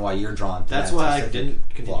be a reason why you're drawn to that. That's why I didn't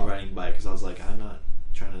continue riding bike, because I was like, I'm not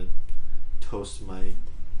trying to toast my.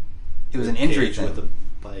 It was an injury thing. With a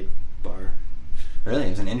bike bar. Really,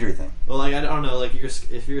 it was an injury thing. Well, like, I don't know, like,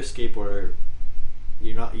 if you're a skateboarder,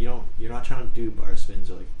 you're not trying to do bar spins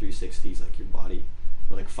or like 360s, like your body,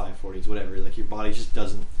 or like 540s, whatever. Like, your body just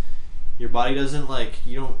doesn't. Your body doesn't, like,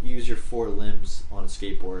 you don't use your four limbs on a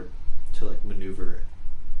skateboard to like maneuver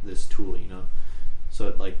this tool, you know.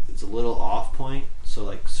 So it's a little off point. So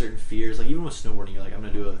like certain fears, like even with snowboarding, you're like, I'm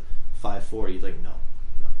gonna do a 540. Like,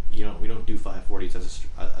 no, we don't do 540s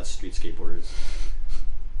as street skateboarders.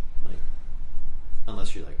 Like,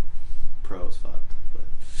 unless you're like pro as fuck. But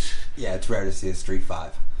yeah, it's rare to see a street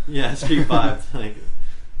 5. Yeah, street 5. Like,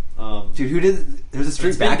 dude, who did? There's a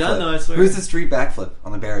street backflip. Done, though, I swear. Who's the street backflip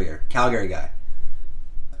on the barrier? Calgary guy.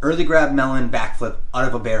 Early grab melon backflip out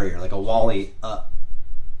of a barrier, like a Wally up.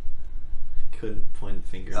 Couldn't point the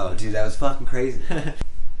finger. Oh, dude, that was fucking crazy. Can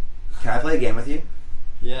I play a game with you?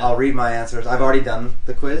 Yeah. I'll read my answers. I've already done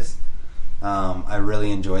the quiz. I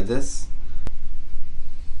really enjoyed this.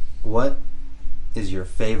 What is your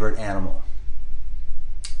favorite animal?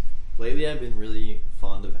 Lately, I've been really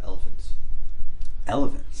fond of elephants.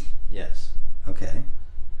 Elephants? Yes. Okay.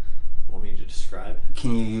 Want me to describe?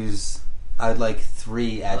 Can you use... I'd like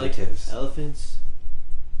 3 adjectives. I like elephants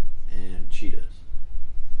and cheetahs.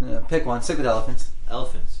 Pick one. Stick with elephants.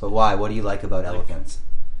 Elephants. But why? What do you like about elephants?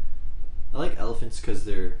 I like elephants because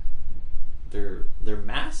their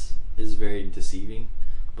mass is very deceiving,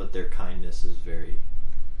 but their kindness is very,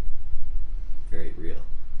 very real.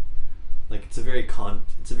 Like, it's a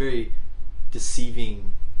very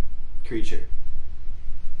deceiving creature.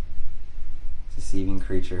 Deceiving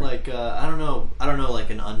creature. Like, I don't know, like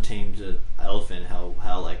an untamed elephant,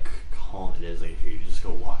 how like calm it is. Like, if you just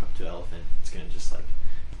go walk up to an elephant, it's gonna just like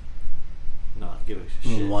not don't give a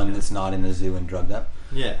shit. You mean one that's not in the zoo and drugged up?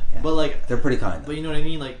 Yeah. But like they're pretty kind. Though. But you know what I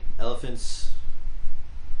mean? Like elephants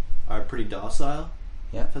are pretty docile.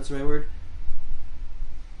 Yeah, if that's the right word.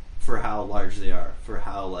 For how large they are, for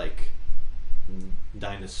how like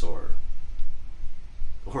dinosaur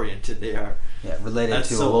oriented they are. Yeah, related that's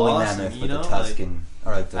to so a woolly awesome, mammoth with a tusk and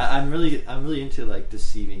or like the. I'm really into like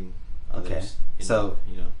deceiving others. Okay. So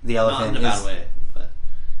the elephant not in a bad way, but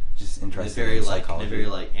just interesting. In a very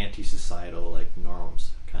like anti-societal like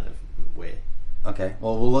norms kind of way. Okay.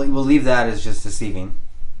 Well, we'll leave that as just deceiving.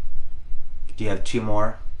 Do you have 2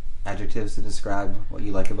 more adjectives to describe what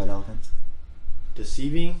you like about elephants?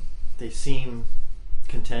 Deceiving. They seem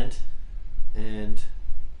content and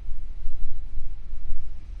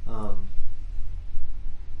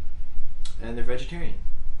they're vegetarian.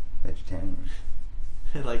 Vegetarian.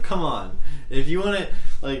 Like, come on. If you want to,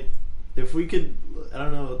 like, if we could, I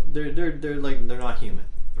don't know. They're like they're not human,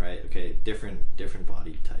 right? Okay, different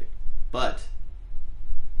body type, but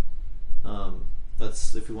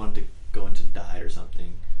let's if we wanted to go into diet or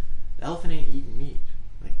something, the elephant ain't eating meat.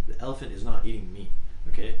 Like the elephant is not eating meat.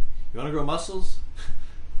 Okay, you want to grow muscles?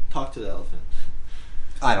 Talk to the elephant.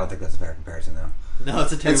 I don't think that's a fair comparison, though. No,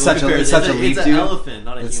 it's a terrible comparison. It's such a leap, dude. It's an elephant,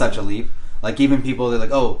 not a human. It's such a leap. Like even people, they're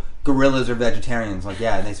like, oh, gorillas are vegetarians. Like,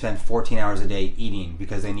 yeah, and they spend 14 hours a day eating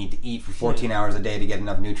because they need to eat for 14 hours a day to get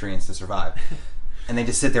enough nutrients to survive. And they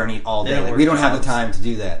just sit there and eat all day. Like, we don't have the time to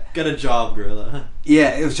do that. Get a job, gorilla.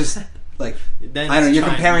 Yeah, it was just like I don't know. You're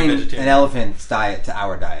comparing an elephant's diet to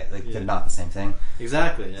our diet. Like they're not the same thing.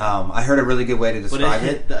 Exactly. Yeah. I heard a really good way to describe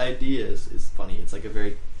it. The idea is funny. It's like a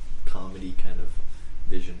very comedy kind of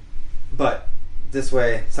vision. But this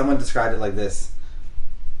way, someone described it like this.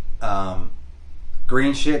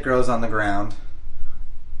 Green shit grows on the ground.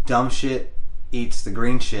 Dumb shit eats the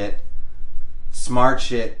green shit. Smart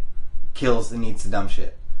shit kills and eats the dumb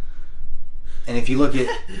shit. And if you look at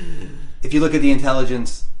the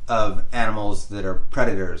intelligence of animals that are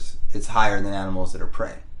predators, it's higher than animals that are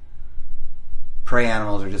prey. Prey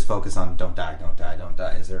animals are just focused on don't die, don't die, don't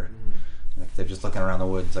die. Like they're just looking around the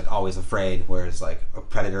woods, like always afraid. Whereas like a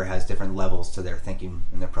predator has different levels to their thinking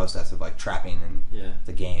and their process of like trapping and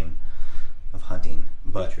the game of hunting.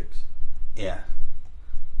 But Matrix. Yeah.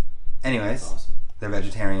 Anyways, awesome. They're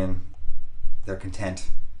vegetarian, they're content,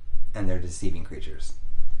 and they're deceiving creatures.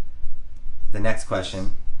 The next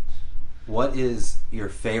question: what is your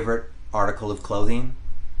favorite article of clothing?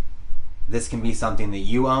 This can be something that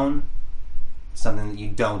you own, something that you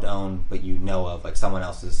don't own but you know of, like someone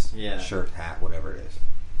else's shirt, hat, whatever it is.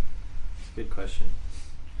 Good question.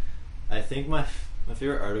 I think my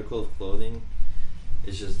favorite article of clothing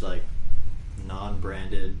is just like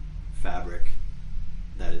non-branded fabric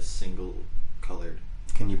that is single colored.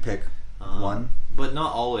 Can you pick one? But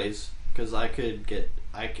not always, because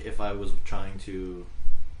if I was trying to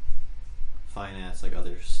finance like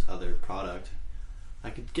other product,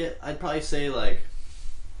 I'd probably say like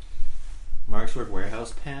Mark's Work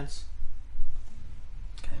warehouse pants.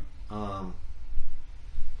 Okay.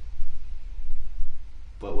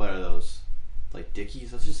 But what are those? Like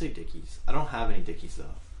Dickies? Let's just say Dickies. I don't have any Dickies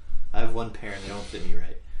though. I have one pair and they don't fit me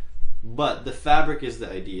right. But the fabric is the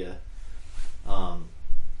idea.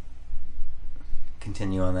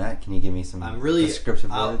 Continue on that. Can you give me some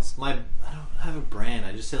descriptive words? I don't have a brand.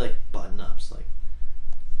 I just say like button-ups. Like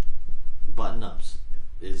button-ups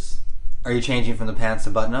is... Are you changing from the pants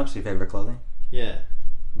to button-ups, your favorite clothing? Yeah.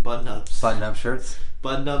 Button-ups. Button-up shirts?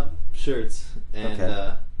 Button-up shirts.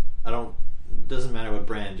 And doesn't matter what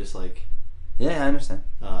brand, just like... Yeah, I understand.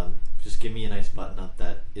 Just give me a nice button-up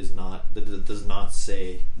that does not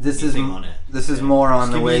say anything on it. This is more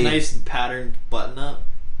on the way... Give me a nice patterned button-up.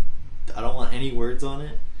 I don't want any words on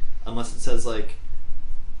it, unless it says like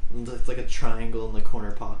a triangle in the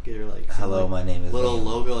corner pocket or like hello, my name is little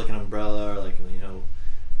logo like an umbrella or like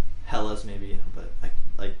Hellas maybe, but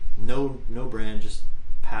like no brand, just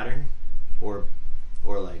pattern or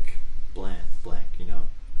like blank,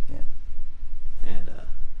 Yeah. And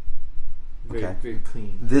very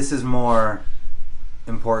clean. This is more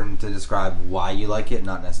important to describe why you like it,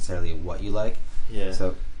 not necessarily what you like. Yeah.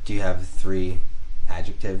 So, do you have 3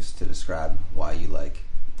 adjectives to describe why you like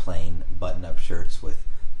plain button-up shirts with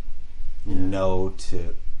no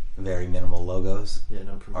to very minimal logos? Yeah,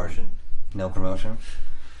 no promotion. No promotion.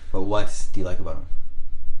 But what do you like about them?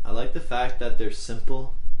 I like the fact that they're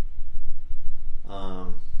simple.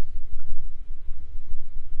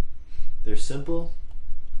 They're simple.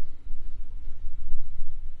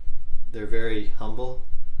 They're very humble.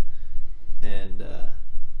 And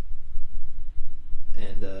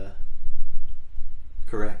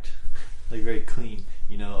correct. Like very clean.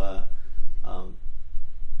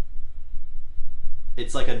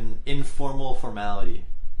 it's like an informal formality.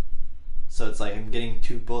 So it's like I'm getting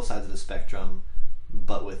to both sides of the spectrum,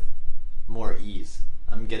 but with more ease.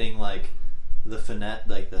 I'm getting like the finesse,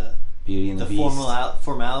 like the Beauty and the Beast.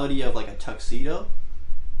 Formality of like a tuxedo,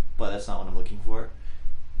 but that's not what I'm looking for.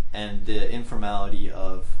 And the informality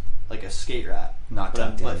of like a skate rat.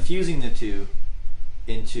 But fusing the two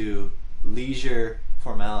into leisure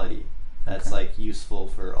formality. That's like useful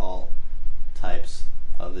for all types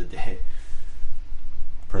of the day.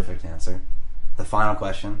 Perfect answer. The final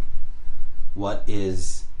question. What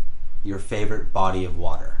is your favorite body of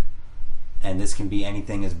water? And this can be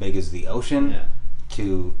anything as big as the ocean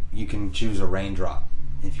to, you can choose a raindrop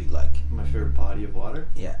if you'd like. My favorite body of water?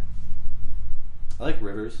 Yeah. I like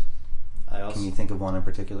rivers. Can you think of one in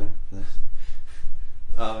particular for this?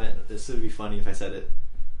 Oh man, this would be funny if I said it.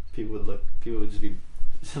 People would just be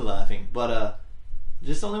laughing. But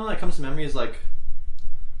just the only one that comes to memory is like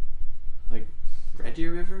Red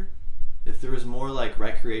Deer River. If there was more like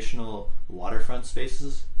recreational waterfront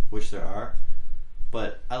spaces, which there are,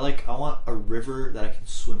 but I want a river that I can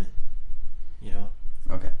swim in. You know?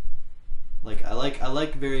 Okay.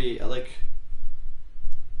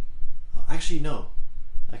 Actually no.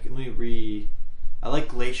 I like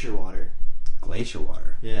glacier water. Glacier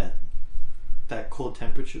water? Yeah. That cold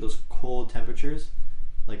temperature, those cold temperatures,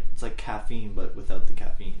 like it's like caffeine but without the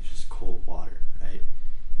caffeine. It's just cold water, right?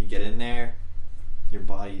 You get in there, your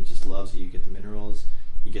body just loves you. You get the minerals,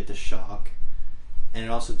 you get the shock, and it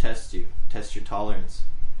also tests your tolerance.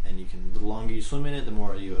 And the longer you swim in it, the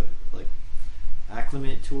more you like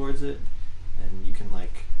acclimate towards it, and you can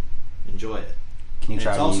like enjoy it. Can you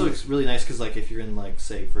try? It's really nice because like if you're in like,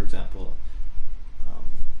 say for example,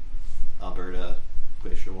 Alberta,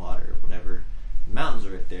 glacier water, whatever, mountains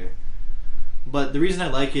are right there. But the reason I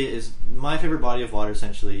like it is my favorite body of water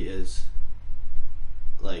essentially is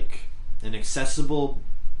like an accessible,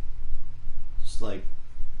 like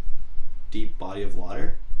deep body of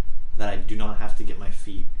water that I do not have to get my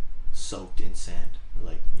feet soaked in sand,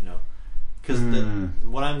 like, you know, because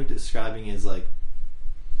what I'm describing is like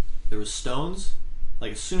there was stones.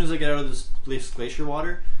 Like as soon as I get out of this glacier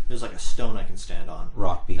water, there's like a stone I can stand on.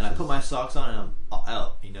 Rock beaches. And I put my socks on and I'm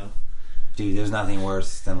out, you know? Dude, there's nothing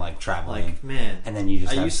worse than like traveling. Like, man. And then you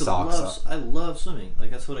just have socks up. I love swimming. Like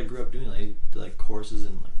that's what I grew up doing. Like courses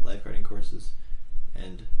and like lifeguarding courses.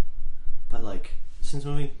 But like since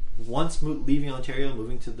leaving Ontario,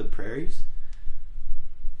 moving to the prairies,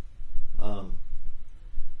 I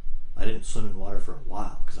didn't swim in water for a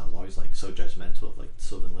while because I was always like so judgmental of like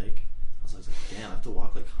Sylvan Lake. I was like, damn, I have to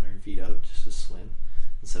walk like 100 feet out just to swim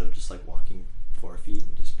instead of just like walking 4 feet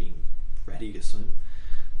and just being ready to swim.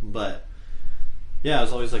 But yeah, I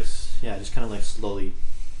was always like, just kind of like slowly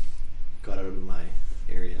got out of my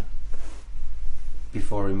area.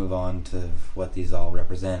 Before we move on to what these all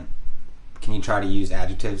represent, can you try to use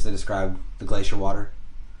adjectives to describe the glacier water?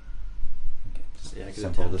 Okay, just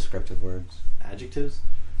simple descriptive words. Adjectives?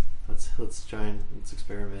 Let's try and let's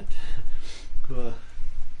experiment.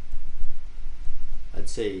 I'd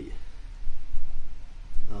say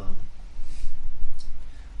I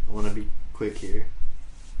want to be quick here.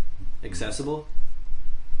 Accessible.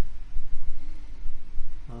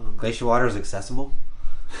 Glacier water is accessible?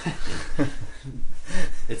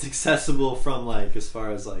 It's accessible from like as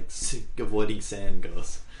far as like avoiding sand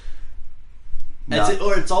goes.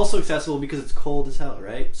 It's also accessible because it's cold as hell,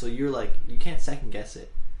 right? So you're like, you can't second guess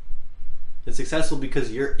it. It's accessible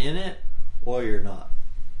because you're in it or you're not.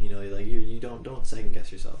 You know, like you don't second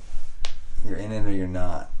guess yourself. You're in it or you're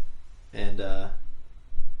not. And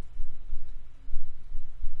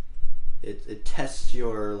it tests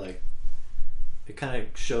your like. It kind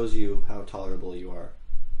of shows you how tolerable you are.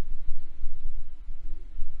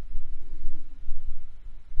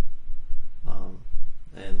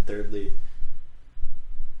 And thirdly,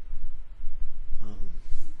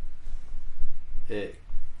 it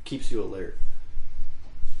keeps you alert.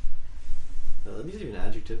 These are even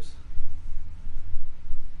adjectives.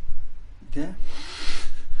 Yeah.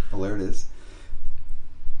 Alert is.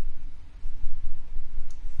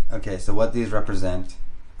 Okay, so what these represent,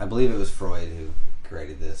 I believe it was Freud who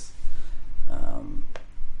created this.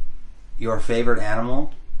 Your favorite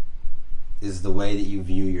animal is the way that you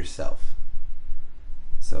view yourself.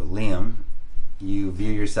 So Liam, you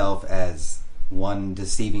view yourself as one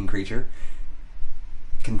deceiving creature,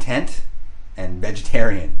 content, and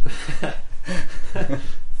vegetarian.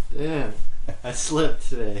 Damn, I slipped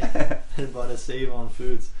today and bought a Save on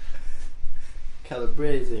Foods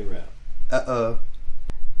Calabrese wrap. Uh-oh.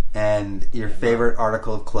 And your favorite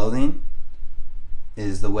article of clothing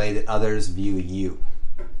is the way that others view you.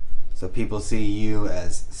 So people see you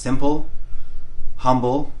as simple,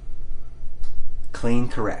 humble, clean,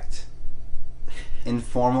 correct,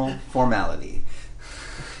 informal, formality.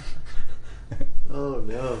 Oh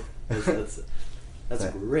no, that's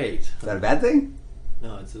great. Is that a bad thing?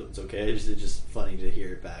 No, it's okay. It's just funny to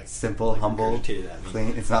hear it back. Simple, humble,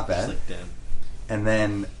 clean. It's not bad. Just like, damn. And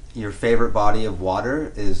then your favorite body of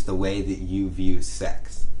water is the way that you view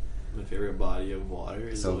sex. My favorite body of water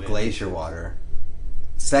is so glacier water.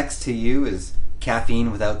 Sex to you is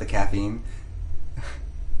caffeine without the caffeine.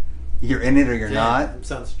 You're in it or you're not. It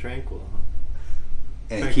sounds tranquil. Huh?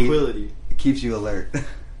 And Tranquility. It keeps you alert.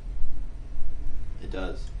 It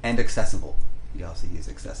does. And accessible. You also use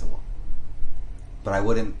accessible. But I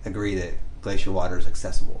wouldn't agree that glacier water is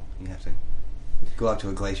accessible. You have to go out to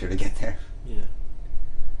a glacier to get there. Yeah.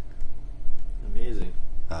 Amazing.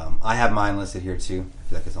 I have mine listed here too. I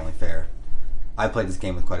feel like it's only fair. I played this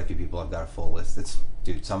game with quite a few people. I've got a full list.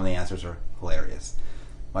 Dude, some of the answers are hilarious.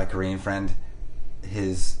 My Korean friend,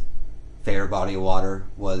 his favorite body of water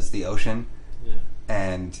was the ocean. Yeah.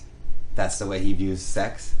 And that's the way he views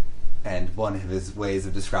sex. And one of his ways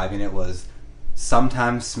of describing it was,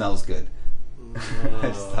 sometimes smells good. I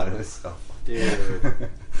just thought it was so funny. Dude.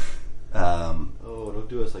 Oh, don't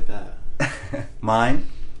do us like that. Mine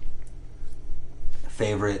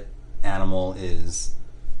favorite animal is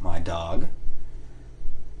my dog.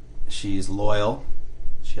 She's loyal.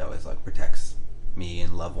 She always protects me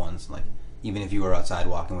and loved ones. Like, even if you were outside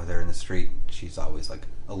walking with her in the street, she's always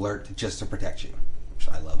alert just to protect you, which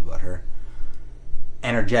I love about her.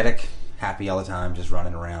 Energetic, happy all the time, just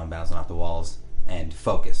running around, bouncing off the walls, and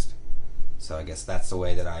focused. So I guess that's the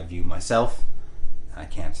way that I view myself. I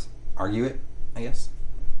can't argue it, I guess.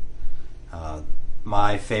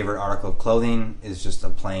 My favorite article of clothing is just a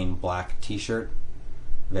plain black t-shirt.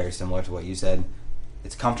 Very similar to what you said.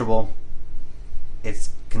 It's comfortable.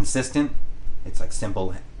 It's consistent. It's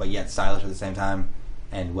simple, but yet stylish at the same time,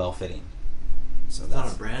 and well-fitting. So it's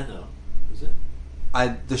not a brand though, is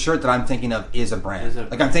it? The shirt that I'm thinking of is a brand.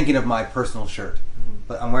 I'm thinking of my personal shirt,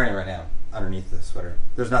 but I'm wearing it right now underneath the sweater.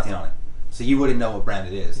 There's nothing on it, so you wouldn't know what brand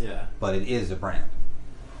it is. Yeah. But it is a brand.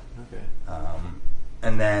 Okay.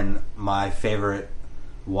 And then my favorite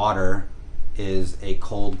water is a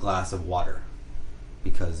cold glass of water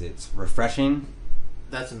because it's refreshing.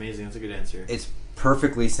 That's amazing. That's a good answer. It's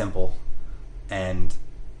perfectly simple, and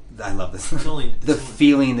I love this. The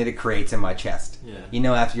feeling that it creates in my chest. Yeah. You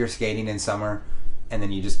know, after you're skating in summer, and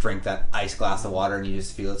then you just drink that ice glass of water, and you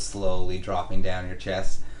just feel it slowly dropping down your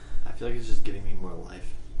chest. I feel like it's just giving me more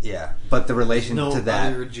life. Yeah, but the relation to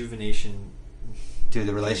that, rejuvenation. Dude,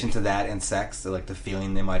 the relation to that and sex, the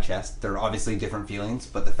feeling in my chest, they're obviously different feelings,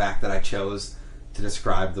 but the fact that I chose to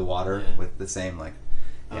describe the water with the same,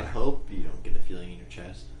 I hope you don't get a feeling in your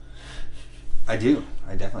chest. I do.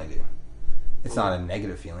 I definitely do. It's not a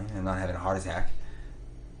negative feeling. I'm not having a heart attack,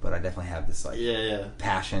 but I definitely have this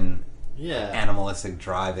passion, animalistic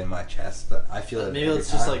drive in my chest. But I feel it. Maybe let's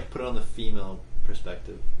just put it on the female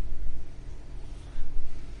perspective.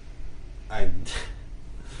 I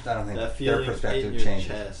don't think that their perspective in your changes.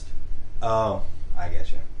 Chest. Oh, I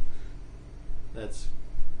get you. That's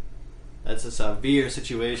a severe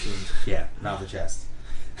situation. Yeah, not the chest.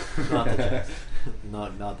 Not the chest.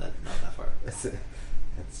 Not that far. It's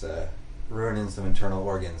ruining some internal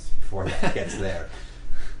organs before that gets there.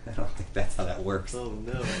 I don't think that's how that works. Oh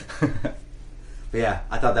no. But yeah,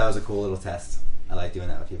 I thought that was a cool little test. I like doing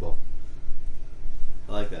that with people.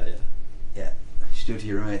 I like that, yeah. Yeah. You should do it to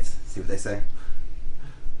your roommates, see what they say.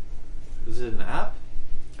 Is it an app?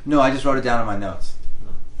 No, I just wrote it down in my notes.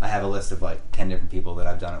 Oh. I have a list of 10 different people that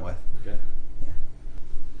I've done it with. Okay. Yeah.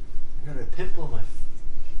 I got a pimple on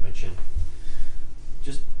my chin.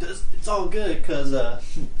 It's all good because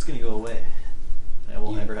it's gonna go away. I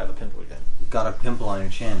won't ever have a pimple again. Got a pimple on your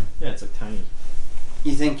chin. Yeah, it's tiny.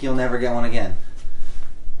 You think you'll never get one again?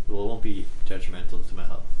 Well, it won't be detrimental to my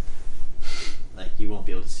health. You won't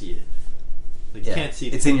be able to see it. You can't see.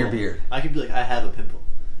 It's in your beard. I could be I have a pimple,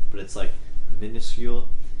 but it's minuscule,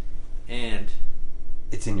 and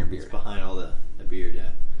it's in your beard. It's behind all the beard. Yeah.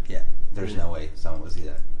 Yeah. There's no way someone would see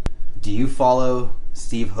that. Do you follow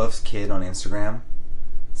Steve Hoof's kid on Instagram?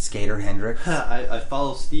 Skater Hendricks? I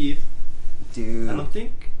follow Steve. Dude. I don't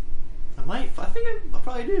think I might. I think I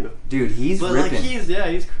probably do. Dude, he's ripping.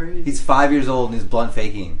 He's crazy. He's 5 years old and he's blunt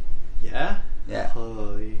faking. Yeah? Yeah.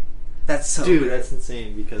 Holy. That's so Dude, good. that's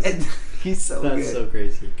insane because he's so good. That's so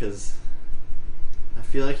crazy because I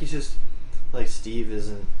feel like he's just Steve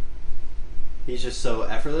isn't. He's just so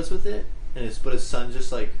effortless with it, but his son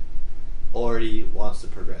just already wants to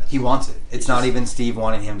progress. He wants it. It's not even Steve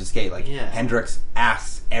wanting him to skate. Hendricks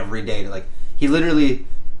asks every day to he literally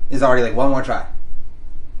is already one more try.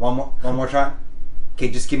 One more try.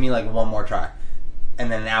 okay, just give me like one more try.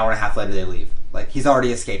 And then an hour and a half later they leave. Like, he's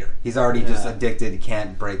already a skater. He's already just addicted. He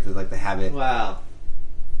can't break the habit. Wow.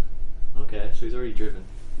 Okay, so he's already driven.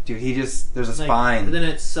 Dude, there's a spine. But then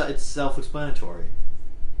it's self-explanatory.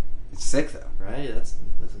 It's sick though. Right? That's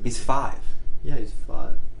he's 5. Yeah, he's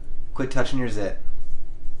 5. Quit touching your zit.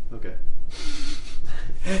 Okay.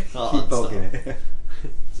 Keep poking it.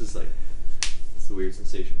 It's just like, it's a weird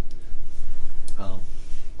sensation.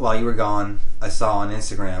 While you were gone, I saw on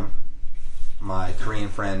Instagram my Korean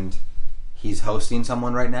friend. He's hosting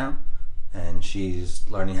someone right now, and she's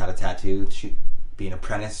learning how to tattoo. She's being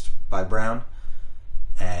apprenticed by Brown,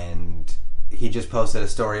 and he just posted a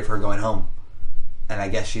story of her going home. And I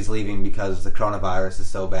guess she's leaving because the coronavirus is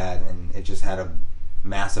so bad, and it just had a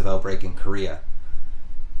massive outbreak in Korea.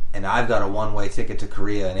 And I've got a one-way ticket to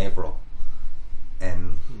Korea in April.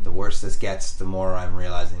 And the worse this gets, the more I'm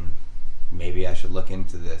realizing maybe I should look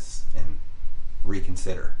into this and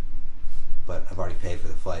reconsider. But I've already paid for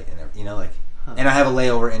the flight, and and I have a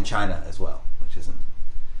layover in China as well, which isn't.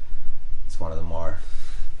 It's one of the more.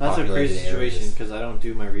 That's a crazy situation because I don't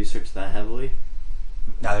do my research that heavily.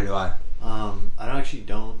 Neither do I.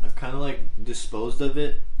 I've kind of like disposed of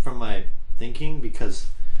it from my thinking because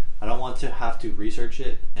I don't want to have to research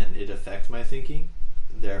it and it affect my thinking.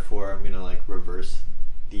 Therefore, I'm gonna like reverse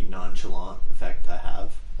the nonchalant effect I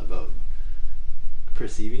have about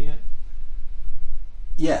perceiving it.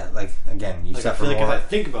 Yeah, like again, you suffer more. I feel like if I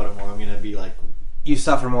think about it more, I'm gonna be like. You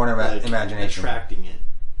suffer more in imagination. Attracting it.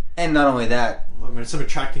 And not only that, I'm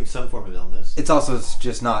attracting some form of illness. It's also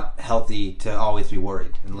just not healthy to always be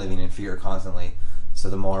worried and living in fear constantly. So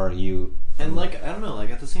the more you... And like, I don't know,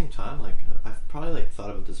 like at the same time, like I've probably like thought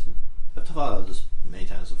about this... I've thought about this many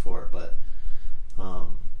times before, but...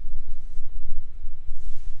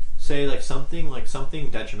 say like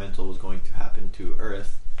something detrimental was going to happen to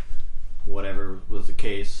Earth, whatever was the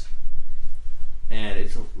case, and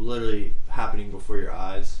it's literally happening before your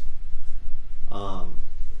eyes.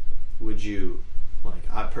 Would you,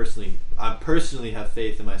 like, I personally have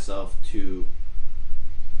faith in myself to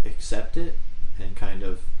accept it and kind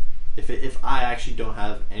of, if I actually don't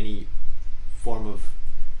have any form of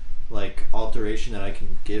like alteration that I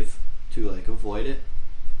can give to like avoid it,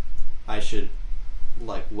 I should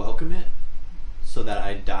like welcome it so that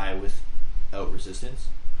I die without resistance,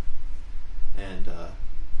 and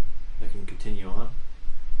I can continue on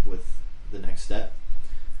with the next step.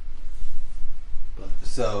 But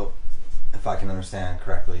so, if I can understand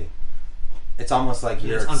correctly, it's almost like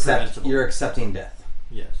you're accepting death.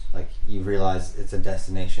 Yes. Like you realize it's a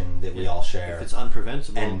destination that we all share. If it's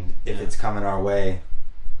unpreventable, and if it's coming our way,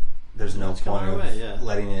 there's no point of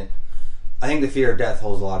letting it. I think the fear of death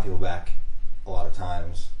holds a lot of people back. A lot of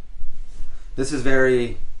times, this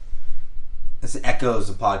echoes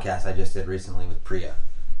the podcast I just did recently with Priya,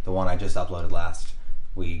 the one I just uploaded last.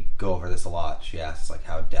 We go over this a lot. She asks like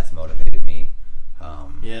how death motivated me,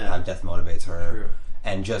 how death motivates her. True.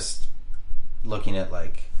 And just looking at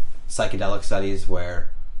like psychedelic studies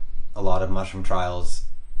where a lot of mushroom trials,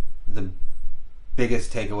 the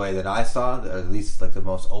biggest takeaway that I saw, or at least like the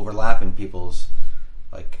most overlap in people's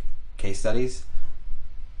like case studies,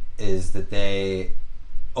 is that they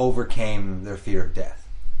overcame their fear of death.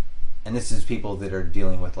 And this is people that are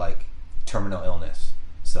dealing with like terminal illness.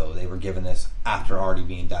 So they were given this after already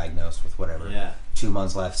being diagnosed with whatever. 2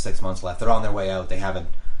 months left, 6 months left. They're on their way out. They have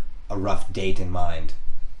a rough date in mind.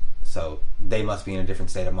 So they must be in a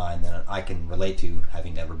different state of mind than I can relate to,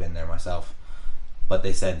 having never been there myself. But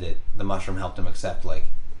they said that the mushroom helped them accept, like,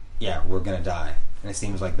 yeah, we're going to die. And it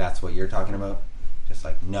seems like that's what you're talking about. Just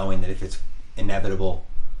like knowing that if it's inevitable,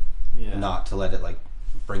 not to let it like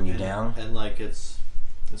bring you down. And like it's,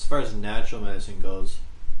 as far as natural medicine goes,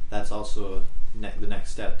 that's also the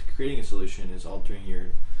next step to creating a solution is altering your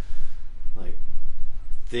like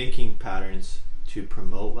thinking patterns to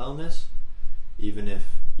promote wellness, even if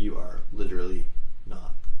you are literally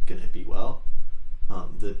not gonna be well.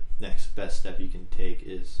 The next best step you can take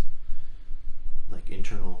is like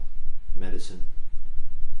internal medicine,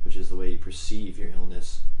 which is the way you perceive your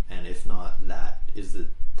illness, and if not, that is the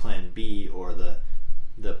plan B, or the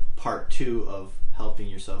part 2 of helping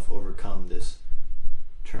yourself overcome this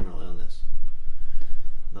terminal illness.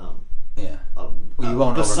 You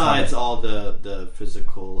won't besides all the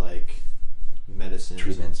physical like medicine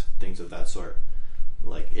treatments, things of that sort.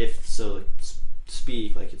 Like if so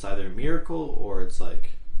speak, like it's either a miracle or it's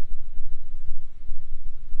like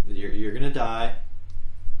you're gonna die.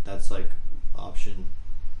 That's like option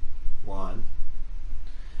 1.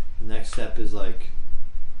 The next step is like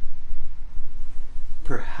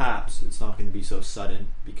perhaps it's not going to be so sudden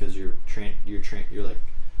because you're like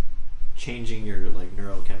changing your like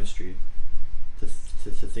neurochemistry to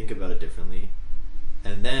think about it differently,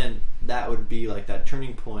 and then that would be like that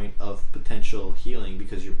turning point of potential healing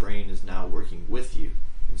because your brain is now working with you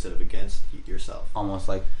instead of against yourself. Almost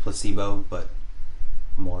like placebo, but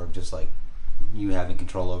more of just like you having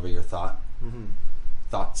control over your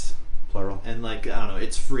thoughts, plural. And like, I don't know,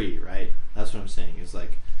 it's free, right? That's what I'm saying, is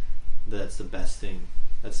like, that's the best thing.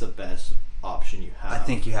 That's the best option you have. I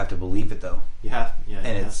think you have to believe it though. You have, yeah,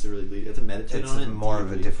 and you have to really believe. You have to meditate on it. It's more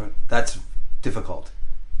of a different, that's difficult.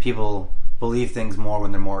 People believe things more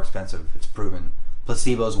when they're more expensive. It's proven.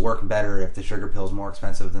 Placebos work better if the sugar pill's more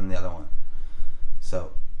expensive than the other one.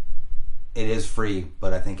 So it is free,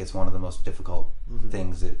 but I think it's one of the most difficult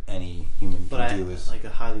things that any human can do. Is like a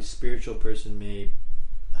highly spiritual person may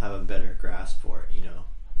have a better grasp for it, you know.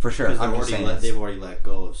 For sure, because they've already let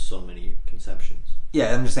go of so many conceptions.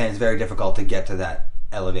 Yeah, I'm just saying it's very difficult to get to that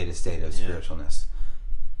elevated state of spiritualness,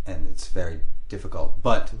 and it's very difficult.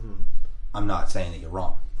 But I'm not saying that you're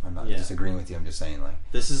wrong. I'm not disagreeing with you. I'm just saying like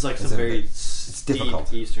this is like some very it's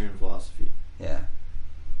difficult Eastern philosophy. Yeah.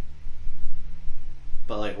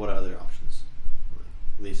 But like, what other options?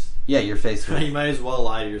 At least you're faced with. You might as well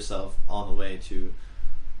lie to yourself on the way to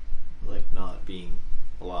like not being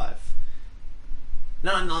alive.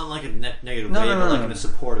 Not in like a negative way, but like in a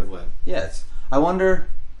supportive way. Yes, I wonder.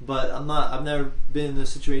 But I've never been in this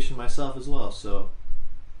situation myself as well, so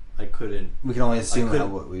I couldn't. We can only assume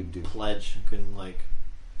what we'd do. I couldn't like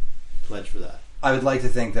pledge for that. I would like to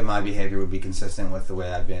think that my behavior would be consistent with the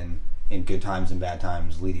way I've been in good times and bad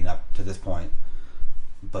times leading up to this point.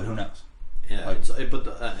 But who knows? Yeah, like, it's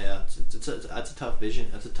a tough vision.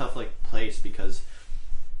 It's a tough like place because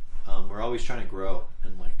we're always trying to grow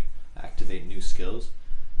and like activate new skills.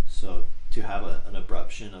 So to have an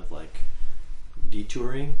abruption of like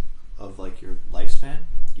detouring of like your lifespan,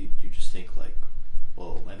 you just think like,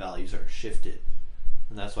 whoa, my values are shifted,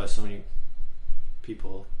 and that's why so many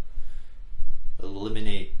people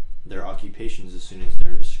eliminate their occupations as soon as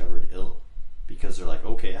they're discovered ill, because they're like,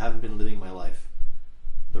 okay, I haven't been living my life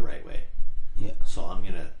the right way. Yeah. So I'm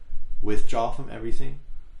gonna withdraw from everything.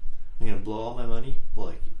 I'm gonna blow all my money. Well,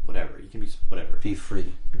 like whatever. You can be whatever. Be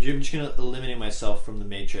free. I'm just gonna eliminate myself from the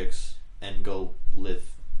matrix and go live,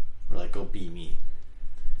 or like go be me.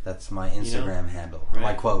 That's my Instagram handle. Right.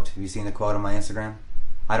 My quote. Have you seen the quote on my Instagram?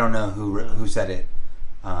 I don't know who said it.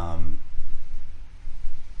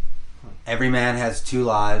 Every man has 2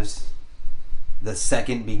 lives. The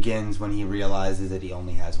second begins when he realizes that he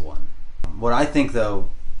only has one. What I think, though,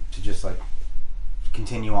 to just like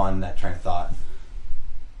continue on that train of thought,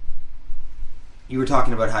 you were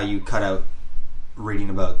talking about how you cut out reading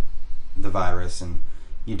about the virus, and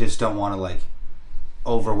you just don't want to like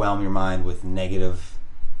overwhelm your mind with negative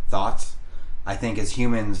thoughts. I think as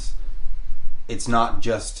humans, it's not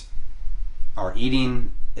just our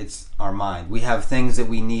eating, it's our mind. We have things that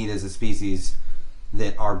we need as a species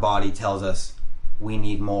that our body tells us we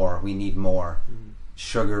need more.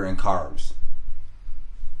 Sugar and carbs.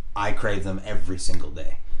 I crave them every single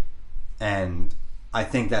day. And I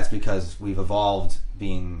think that's because we've evolved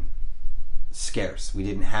being scarce. We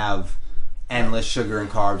didn't have endless sugar and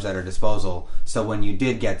carbs at our disposal. So when you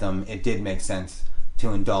did get them, it did make sense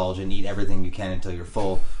to indulge and eat everything you can until you're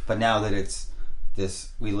full. But now that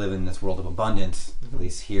we live in this world of abundance, at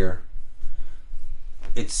least here,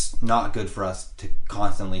 it's not good for us to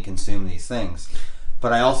constantly consume these things.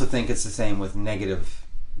 But I also think it's the same with negative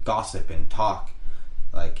gossip and talk.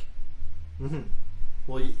 Like,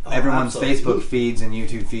 well, everyone's Facebook feeds and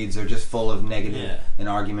YouTube feeds are just full of negative and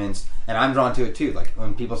arguments. And I'm drawn to it too. Like,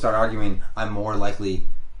 when people start arguing, I'm more likely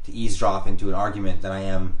to eavesdrop into an argument than I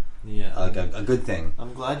am a good thing.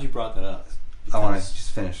 I'm glad you brought that up. I want to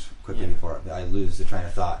just finish quickly before I lose the train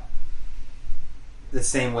of thought. The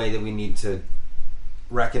same way that we need to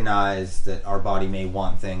recognize that our body may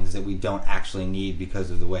want things that we don't actually need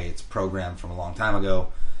because of the way it's programmed from a long time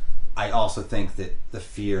ago, I also think that the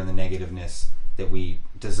fear and the negativeness that we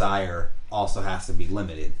desire also has to be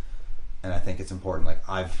limited. And I think it's important. Like,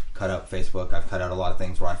 I've cut out Facebook, I've cut out a lot of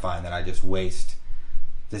things where I find that I just waste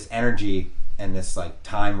this energy and this like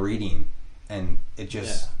time reading, and it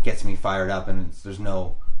just gets me fired up, and there's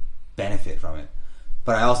no benefit from it.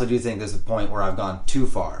 But I also do think there's a point where I've gone too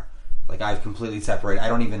far. Like, I've completely separated. I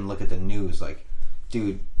don't even look at the news. Like,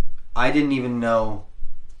 dude, I didn't even know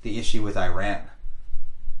the issue with Iran,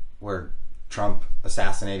 where Trump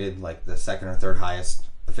assassinated like the 2nd or 3rd highest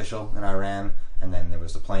official in Iran, and then there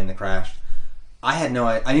was the plane that crashed. I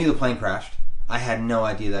knew the plane crashed. I had no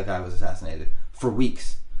idea that guy was assassinated for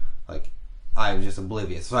weeks. Like, I was just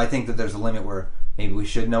oblivious. So I think that there's a limit where maybe we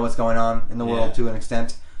should know what's going on in the world to an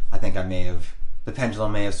extent. I think I may have the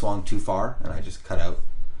pendulum may have swung too far, and I just cut out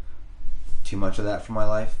too much of that from my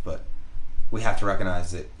life. But we have to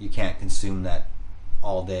recognize that you can't consume that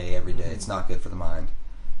all day, every day. It's not good for the mind.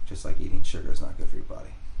 Just like eating sugar is not good for your body.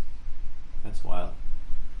 That's wild.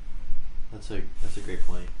 That's a great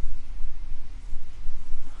point.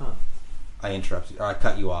 Huh. I interrupted, or I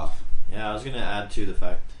cut you off. Yeah, I was gonna add to the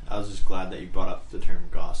fact. I was just glad that you brought up the term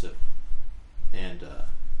gossip, and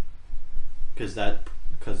because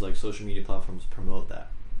like social media platforms promote that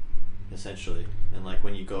essentially, and like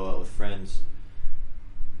when you go out with friends,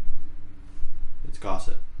 it's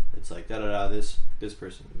gossip. It's like da da da this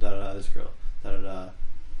person, da da da this girl, da da da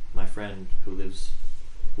my friend who lives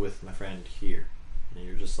with my friend here, and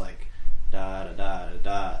you're just like da da da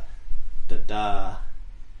da da da da.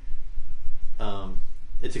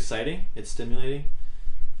 It's exciting. It's stimulating.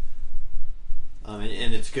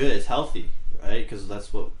 And it's good. It's healthy, right? Because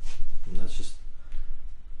that's just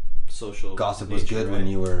social. Gossip was good, right? When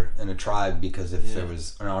you were in a tribe, because if there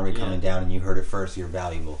was an army coming down and you heard it first, you're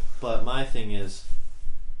valuable. But my thing is,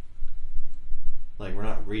 like, we're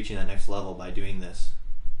not reaching that next level by doing this.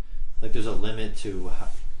 Like, there's a limit to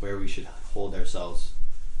where we should hold ourselves.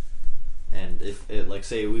 And if it, like,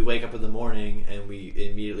 say we wake up in the morning and we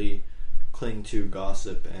immediately cling to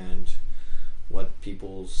gossip and what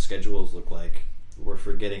people's schedules look like, we're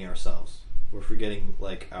forgetting ourselves. We're forgetting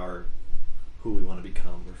like who we want to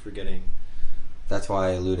become. We're forgetting. That's why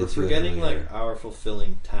I alluded to it. We're forgetting like our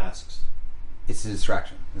fulfilling tasks. It's a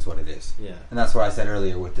distraction, is what it is. Yeah. And that's what I said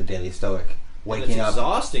earlier with the Daily Stoic. Waking up. It's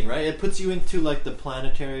exhausting, right? It puts you into like the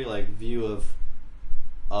planetary like view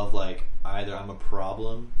of like either I'm a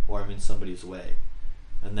problem or I'm in somebody's way.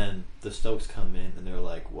 And then the Stoics come in and they're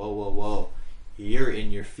like, whoa, whoa, whoa, you're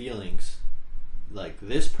in your feelings. Like,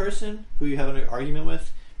 this person who you have an argument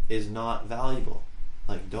with is not valuable.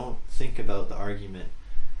 Like, don't think about the argument.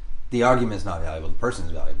 The argument's not valuable. The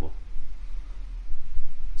person's valuable.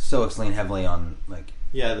 Stoics lean heavily on, like...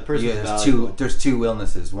 Yeah, the person's valuable. There's two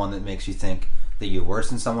illnesses. One that makes you think that you're worse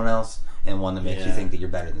than someone else, and one that makes you think that you're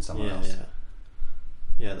better than someone else.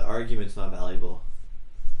 Yeah, the argument's not valuable.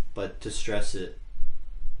 But to stress it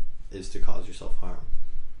is to cause yourself harm.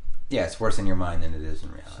 Yeah, it's worse in your mind than it is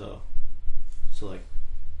in reality. So like...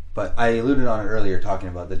 But I alluded on it earlier talking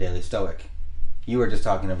about the Daily Stoic. You were just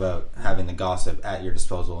talking about having the gossip at your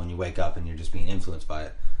disposal when you wake up and you're just being influenced by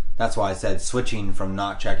it. That's why I said switching from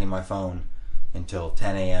not checking my phone until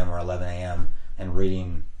 10 a.m. or 11 a.m. and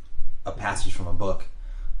reading a passage from a book,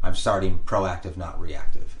 I'm starting proactive, not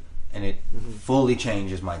reactive. And it fully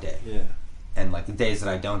changes my day. Yeah. And like the days that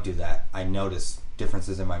I don't do that, I notice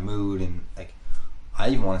differences in my mood, and like I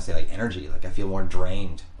even want to say like energy. Like I feel more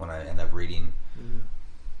drained when I end up reading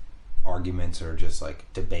arguments or just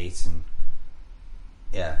like debates, and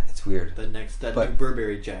yeah, it's weird. That new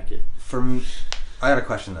Burberry jacket. For me, I got a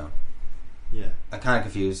question though. Yeah. I'm kind of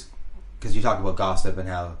confused because you talk about gossip and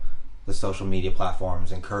how the social media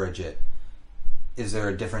platforms encourage it. Is there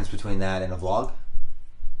a difference between that and a vlog?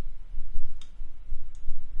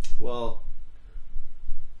 Well,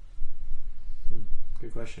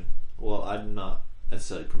 good question. Well, I'm not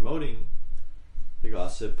necessarily promoting the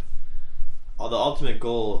gossip. The ultimate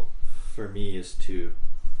goal for me is to,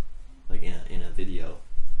 like in a video,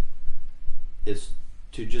 is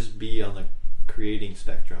to just be on the creating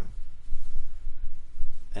spectrum,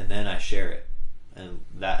 and then I share it, and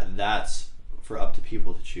that's for up to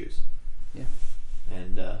people to choose. Yeah.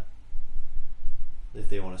 And if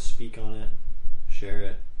they want to speak on it, share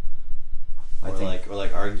it, or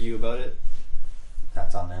argue about it,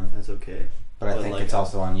 that's on them. That's okay. But I think it's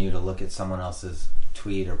also on you to look at someone else's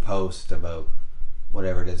tweet or post about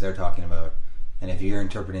whatever it is they're talking about, and if you're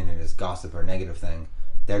interpreting it as gossip or a negative thing,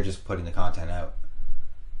 they're just putting the content out.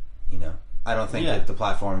 You know, I don't think that the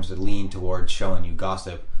platforms that lean towards showing you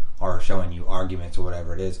gossip or showing you arguments or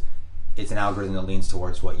whatever it is, it's an algorithm that leans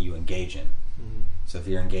towards what you engage in. So if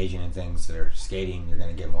you're engaging in things that are skating, you're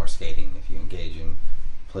going to get more skating. If you engage in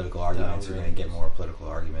political arguments, you're going to get more political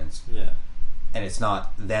arguments. Yeah. And it's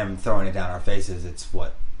not them throwing it down our faces,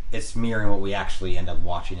 it's mirroring what we actually end up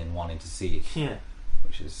watching and wanting to see. Yeah.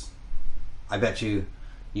 Which is, I bet you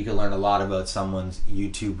could learn a lot about someone's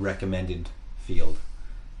YouTube recommended field.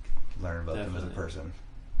 Learn about them as a person.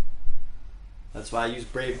 That's why I use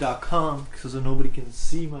Brave.com, because nobody can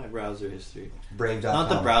see my browser history. Brave.com. Not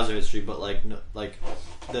the browser history, but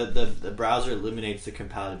the browser eliminates the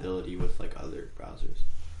compatibility with like other browsers.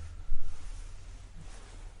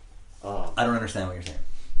 I don't understand what you're saying.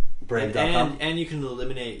 Brave.com. And you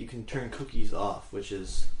can turn cookies off,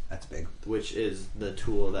 that's big. Which is the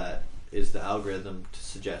tool that is the algorithm to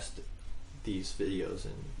suggest these videos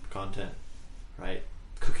and content, right?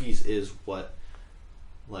 Cookies is what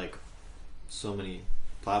like so many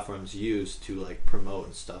platforms use to like promote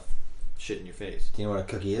and stuff shit in your face. Do you know what a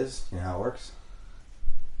cookie is? Do you know how it works?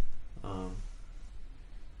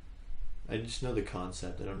 I just know the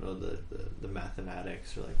concept. I don't know the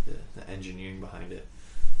mathematics or like the engineering behind it.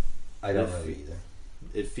 I don't know either.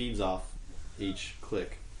 It feeds off each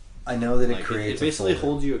click. I know that like it creates. It basically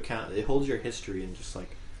holds you account. It holds your history and just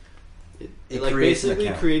like it like creates basically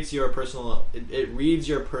creates your personal. It reads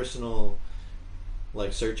your personal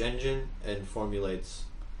like search engine and formulates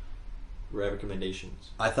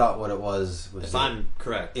recommendations. I thought what it was if I'm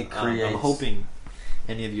correct, it creates. I'm hoping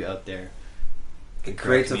any of you out there. It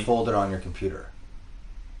creates a folder on your computer,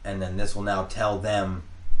 and then this will now tell them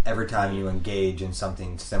every time you engage in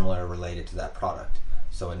something similar related to that product.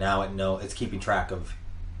 So now it's keeping track of.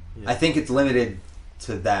 Yeah. I think it's limited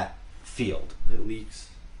to that field. It leaks.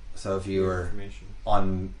 So if you were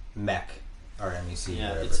on MEC or MEC, yeah,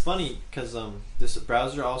 whatever. It's funny because this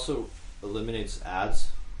browser also eliminates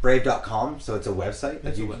ads. Brave.com, so it's a website.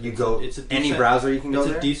 Like you go any browser you can go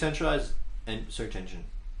there. It's a decentralized search engine.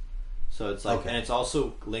 So it's like, and it's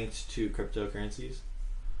also linked to cryptocurrencies.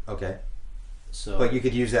 Okay. So, but you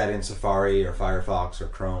could use that in Safari or Firefox or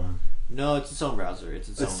Chrome. No, it's its own browser. It's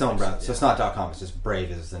its own browser. Yeah. So it's not .com. It's just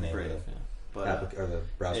Brave is the name Brave, of the but or the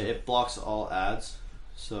browser. It blocks all ads.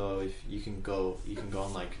 So if you can go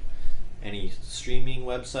on like any streaming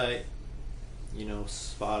website, you know,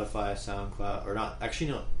 Spotify, SoundCloud, or not.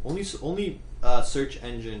 Actually, no. Only search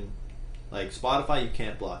engine like Spotify. You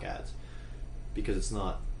can't block ads because it's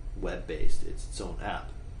not web-based. It's its own app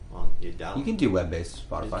on your download. You can do web-based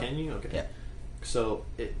Spotify. Can you? Okay. Yeah. So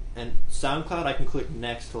and SoundCloud, I can click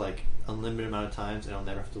next to like unlimited amount of times, and I'll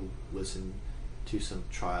never have to listen to some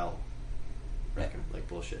trial, like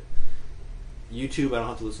bullshit. YouTube, I don't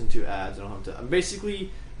have to listen to ads. I'm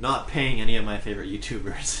basically not paying any of my favorite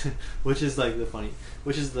YouTubers, which is like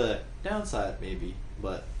which is the downside maybe,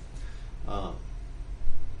 but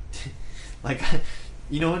like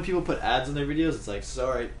you know when people put ads in their videos, it's like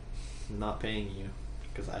sorry. I'm not paying you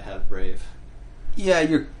because I have Brave. Yeah,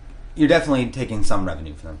 you're definitely taking some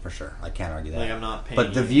revenue from them for sure. I can't argue that. Like I'm not paying.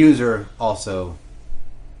 But the views are also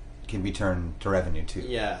can be turned to revenue too.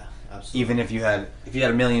 Yeah, absolutely. Even if you had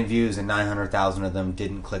 1 million views and 900,000 of them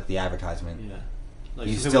didn't click the advertisement. Yeah. Like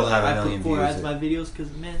you still have 1 million views. I put 4 ads in my videos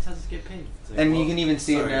because man has to get paid. Like, and you can even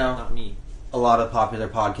see it now. Not me. A lot of popular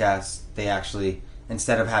podcasts, they actually,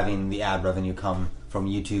 instead of having the ad revenue come from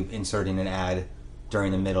YouTube inserting an ad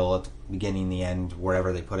during the middle, at the beginning, the end,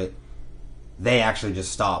 wherever they put it, they actually just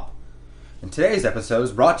stop. And today's episode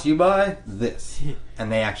is brought to you by this. And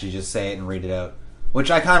they actually just say it and read it out. Which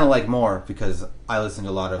I kind of like more because I listen to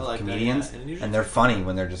a lot of comedians that, yeah. and they're funny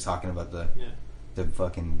when they're just talking about the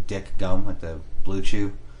fucking dick gum with the Blue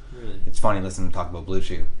Chew. Really? It's funny listening to talk about Blue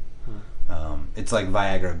Chew. Huh. It's like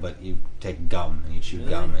Viagra, but you take gum and you chew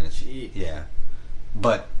gum. And it's, yeah.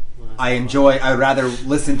 But I'd rather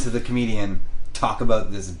listen to the comedian talk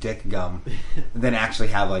about this dick gum than actually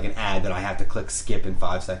have like an ad that I have to click skip in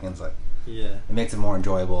 5 seconds. Like, yeah, it makes it more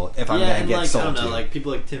enjoyable if I'm gonna get sold. I don't know, like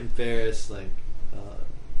people like Tim Ferriss, like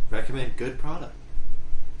recommend good product.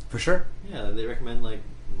 For sure. Yeah, they recommend like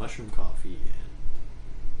mushroom coffee.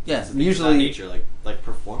 Yeah, usually nature, like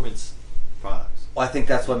performance products. Well, I think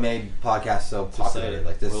that's what made podcasts so popular.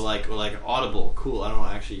 Like this, or like Audible. Cool. I don't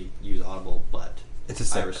actually use Audible, but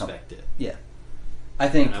it's I respect it. Yeah, I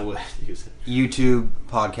think and I would use it. YouTube,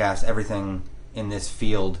 podcasts, everything in this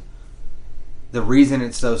field. The reason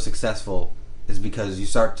it's so successful is because you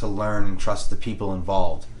start to learn and trust the people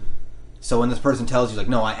involved. Mm-hmm. So when this person tells you, like,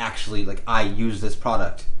 no, I use this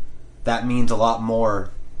product, that means a lot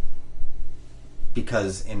more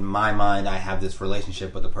because in my mind I have this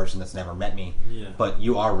relationship with a person that's never met me. Yeah. But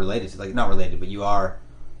you are related to, like, not related, but you are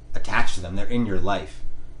attached to them. They're in your life.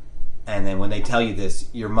 And then when they tell you this,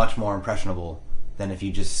 you're much more impressionable than if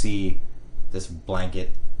you just see this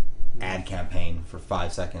blanket ad campaign for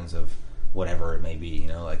 5 seconds of whatever it may be, you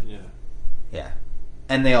know, like, yeah.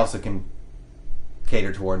 And they also can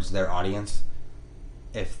cater towards their audience.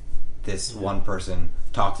 If this one person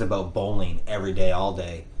talks about bowling every day, all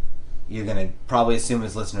day, you're going to probably assume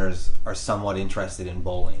his listeners are somewhat interested in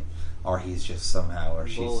bowling, or he's just somehow, or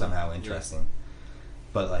she's somehow interesting. Yeah.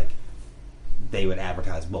 But, like, they would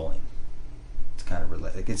advertise bowling. It's kind of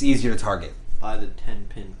like, it's easier to target. Buy the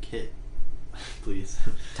 10-pin kit, please.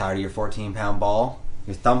 Tired of your 14-pound ball?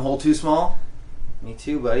 Your thumb hole too small? Me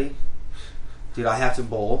too, buddy. Dude, I have to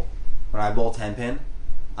bowl. When I bowl 10-pin,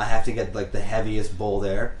 I have to get, like, the heaviest bowl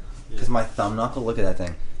there. Because my thumb knuckle, look at that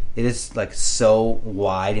thing. It is, like, so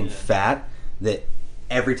wide and fat that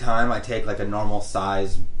every time I take, like, a normal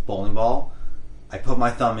size bowling ball, I put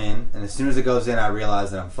my thumb in, and as soon as it goes in, I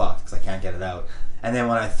realize that I'm fucked because I can't get it out. And then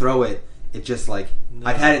when I throw it, it just like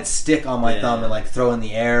I've had it stick on my thumb and like throw in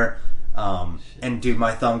the air. And dude,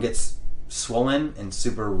 my thumb gets swollen and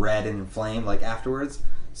super red and inflamed like afterwards.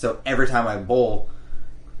 So every time I bowl,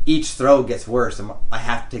 each throw gets worse, and I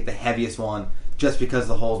have to take the heaviest one just because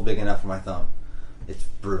the hole's big enough for my thumb. It's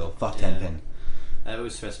brutal. Fuck 10 pin. That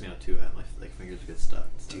always stressed me out too. My fingers get stuck,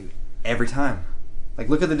 dude. Every time. Like,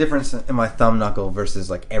 look at the difference in my thumb knuckle versus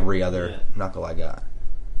like every other knuckle I got.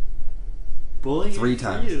 Bowling 3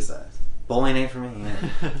 times the size. Bowling ain't for me.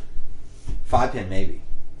 Yeah. 5 pin maybe.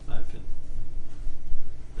 5 pin.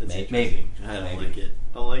 That's maybe. I don't like it.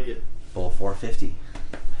 I don't like it. Bowl 450.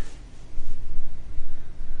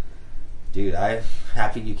 Dude, I'm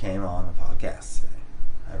happy you came on the podcast today.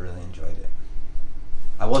 I really enjoyed it.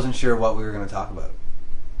 I wasn't sure what we were going to talk about.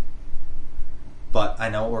 But I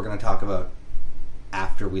know what we're going to talk about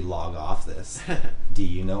after we log off this. Do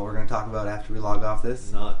you know what we're going to talk about after we log off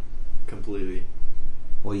this? Not completely.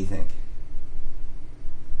 What do you think?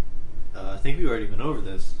 I think we already went over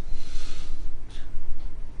this.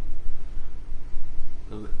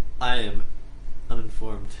 I am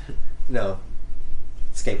uninformed. No.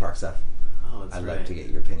 Skatepark stuff. Oh, that's I'd right. like to get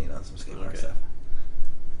your opinion on some skatepark stuff.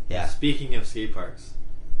 Yeah. Speaking of skate parks,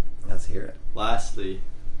 let's hear it. Lastly,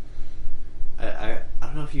 I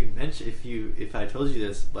don't know if you mentioned if I told you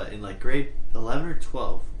this, but in like grade 11 or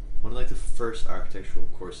 12, one of like the first architectural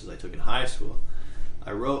courses I took in high school,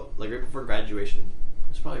 I wrote like right before graduation. It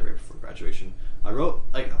was probably right before graduation. I wrote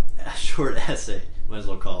like a short essay, might as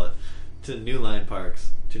well call it, to New Line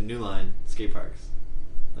skate parks,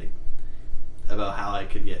 like about how I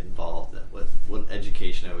could get involved with what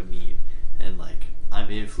education I would need, and like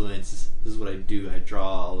I'm influenced. This is what I do. I draw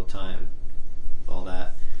all the time, all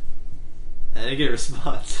that. And I didn't get a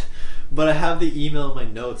response, but I have the email in my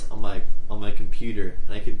notes on my computer,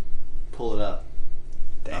 and I could pull it up.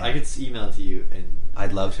 Damn. I could email it to you, and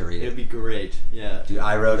I'd love to read it. It'd be great. Yeah, dude.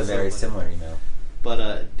 I wrote a very similar email,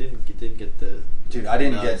 but didn't get the. Dude, I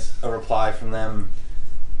didn't get a reply from them.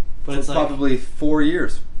 But it's probably 4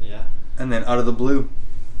 years. Yeah. And then out of the blue,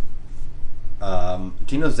 do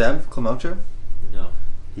you know Zev Clamocha? No.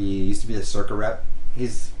 He used to be a Circa rep.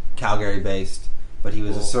 He's Calgary based, but he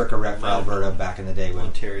was a Circa rep for Alberta back in the day.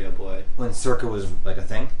 Ontario boy. When Circa was like a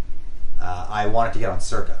thing. I wanted to get on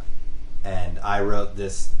Circa. And I wrote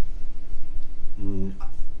this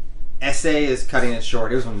essay is cutting it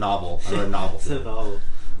short. It was a novel. I wrote a novel. It's a novel.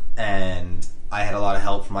 And I had a lot of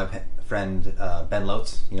help from my friend Ben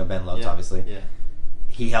Lotes. You know Ben Lotes, obviously. Yeah.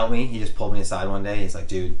 He helped me. He just pulled me aside one day. He's like,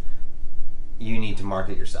 dude, you need to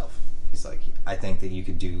market yourself. He's like, I think that you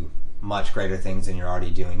could do much greater things than you're already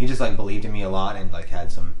doing. He just like believed in me a lot and like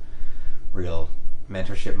had some real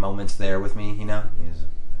mentorship moments there with me, you know. He's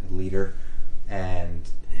a leader. And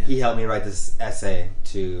he helped me write this essay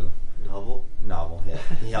to... Novel, yeah.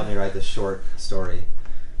 He helped me write this short story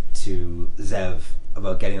to Zev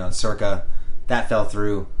about getting on Circa. That fell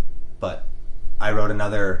through, but I wrote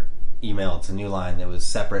another email to New Line that was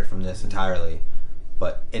separate from this entirely.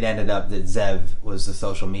 But it ended up that Zev was the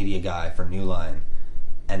social media guy for New Line.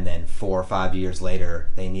 And then 4 or 5 years later,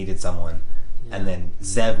 they needed someone. Yeah. And then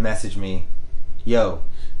Zev messaged me, yo,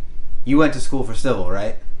 you went to school for civil,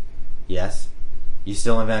 right? Yes. You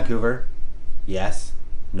still in Vancouver? Yes.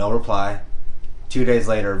 No reply. 2 days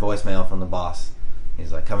later, voicemail from the boss.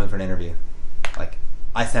 He's like, come in for an interview. Like,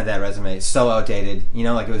 I sent that resume. It's so outdated. You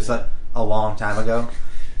know, like it was like a long time ago.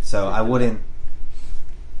 So I wouldn't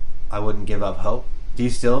give up hope. Do you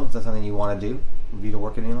still? Is that something you want to do? Would be to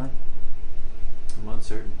work at New Line? I'm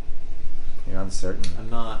uncertain. You're uncertain. I'm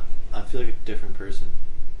not. I feel like a different person.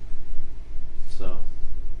 So,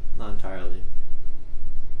 not entirely.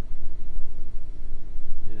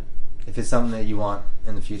 Yeah. If it's something that you want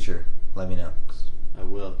in the future, let me know. I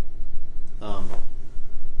will.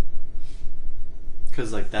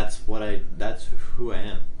 Because like that's who I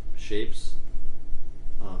am. Shapes,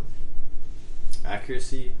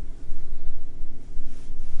 accuracy,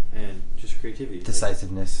 and just creativity.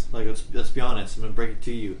 Decisiveness. Like let's be honest. I'm gonna break it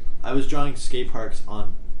to you. I was drawing skate parks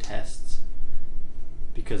on tests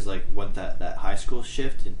because like when that high school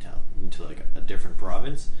shift into like a different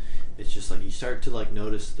province, it's just like you start to like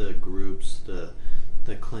notice the groups, the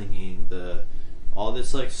clinging, all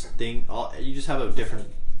this like thing. You just have a different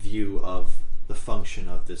view of the function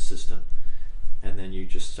of this system, and then you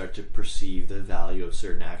just start to perceive the value of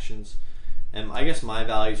certain actions. And I guess my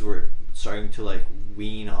values were starting to like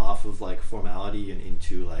wean off of like formality and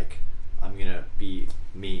into like I'm gonna be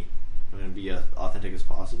me. I'm gonna be as authentic as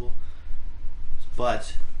possible.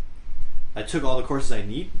 But I took all the courses I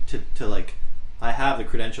need to like I have the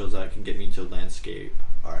credentials that can get me into landscape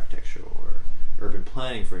architecture or urban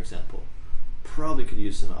planning, for example. Probably could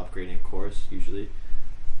use some upgrading course usually,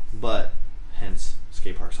 but hence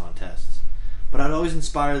skate parks on tests. But I'd always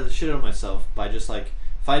inspire the shit out of myself by just like,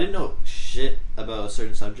 if I didn't know shit about a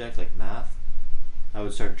certain subject like math, I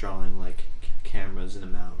would start drawing like cameras in a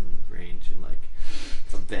mountain range and like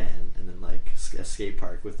a van and then like a skate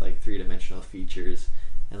park with like 3-dimensional features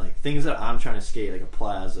and like things that I'm trying to skate, like a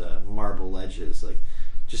plaza, marble ledges, like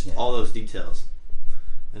just all those details,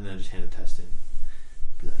 and then just hand a test in.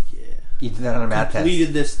 Be like, yeah, you did that on a math test.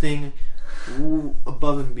 Completed this thing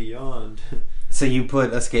above and beyond. So you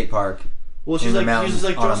put a skate park. Well, she's like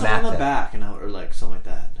draw something on the back and or like something like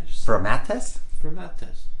that. And I just for a math test. For a math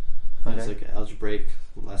test. Okay. It's like an algebraic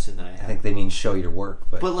lesson that I have. I think they mean show your work,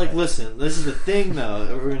 but like, listen, this is the thing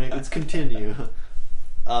though. Let's continue.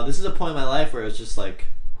 This is a point in my life where it's just like,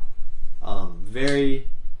 very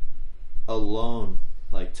alone,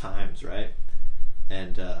 like times, right?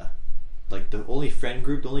 And like the only friend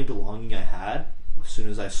group, the only belonging I had, as soon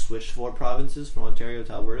as I switched 4 provinces from Ontario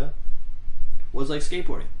to Alberta, was like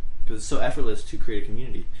skateboarding, because it's so effortless to create a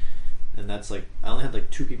community. And that's like, I only had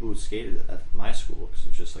like 2 people who skated at my school because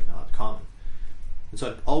it's just like not common. And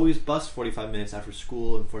so I'd always bus 45 minutes after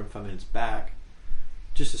school and 45 minutes back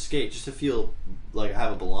just to skate, just to feel like I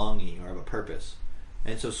have a belonging or have a purpose.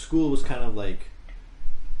 And so school was kind of like,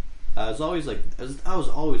 I was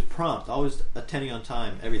always prompt, always attending on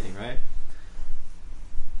time, everything, right?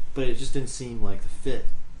 But it just didn't seem like the fit.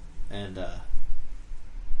 And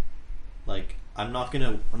like I'm not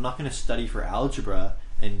gonna study for algebra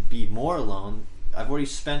and be more alone. I've already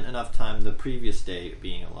spent enough time the previous day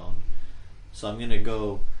being alone, so I'm gonna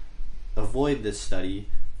go avoid this study,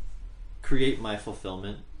 create my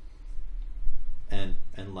fulfillment and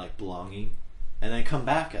like belonging, and then come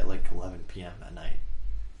back at like 11 p.m. at night,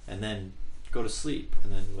 and then go to sleep,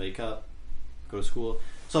 and then wake up, go to school.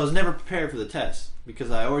 So I was never prepared for the test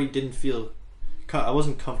because I already didn't feel, I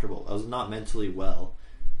wasn't comfortable. I was not mentally well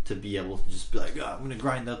to be able to just be like, oh, I'm gonna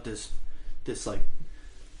grind out this like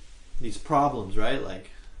these problems, right? Like,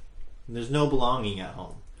 there's no belonging at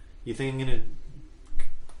home. You think I'm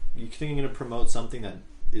gonna promote something that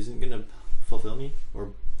isn't gonna fulfill me or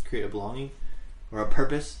create a belonging or a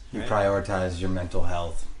purpose? You right? prioritize your mental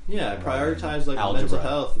health. Yeah, I prioritize like algebra. mental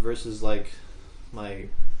health versus like my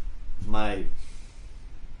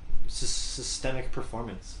systemic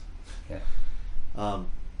performance. Yeah.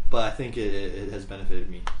 But I think it has benefited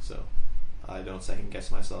me, so I don't second guess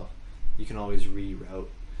myself. You can always reroute.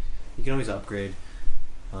 You can always upgrade.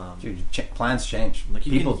 Dude, plans change. Like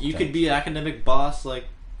you could be an academic boss. Like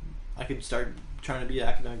I could start trying to be an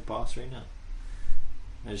academic boss right now.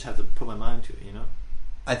 I just have to put my mind to it, you know.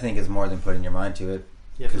 I think it's more than putting your mind to it,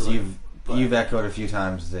 because you've echoed a few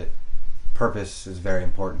times that purpose is very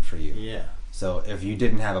important for you. Yeah. So if you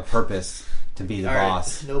didn't have a purpose to be the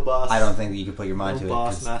boss, no boss, I don't think that you could put your mind to it. No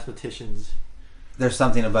boss, mathematicians. There's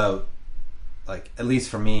something about, like, at least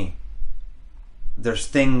for me, there's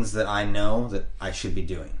things that I know that I should be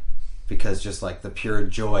doing, because just like the pure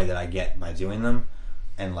joy that I get by doing them,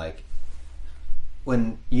 and like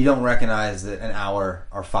when you don't recognize that an hour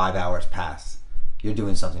or 5 hours pass, you're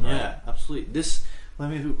doing something right. Yeah, absolutely.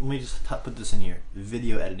 Let me just put this in here.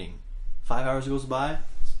 Video editing. 5 hours goes by,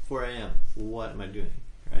 it's 4 a.m. What am I doing?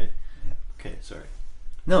 Right? Yeah. Okay, sorry.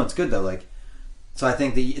 No, it's good though. Like, so I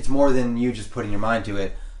think that it's more than you just putting your mind to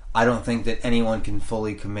it. I don't think that anyone can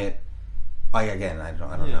fully commit. I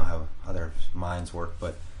don't know how other minds work,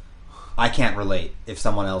 but I can't relate if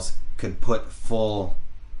someone else could put full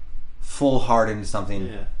heart into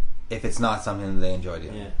something if it's not something that they enjoy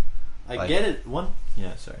doing. Yeah, I get it.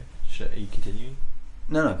 Sorry. Are you continuing?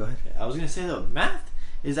 No, go ahead. Okay. I was gonna say though, math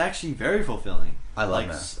is actually very fulfilling. I love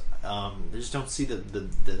math. I just don't see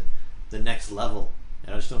the next level.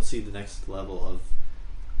 I just don't see the next level of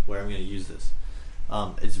where I'm gonna use this.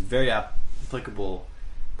 It's very applicable,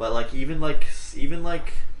 but like even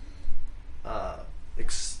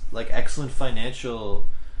excellent financial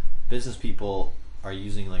business people are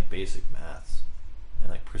using like basic maths and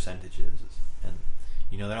like percentages, and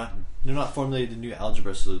you know they're not formulating the new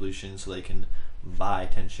algebra solution so they can buy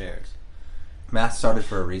 10 shares. Math started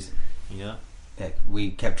for a reason. You know? Yeah, we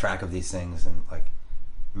kept track of these things, and like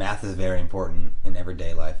math is very important in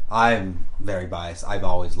everyday life. I'm very biased. I've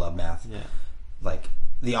always loved math. Yeah. Like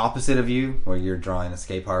the opposite of you, where you're drawing a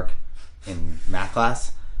skate park in math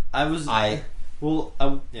class. I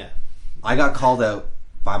got called out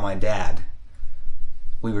by my dad.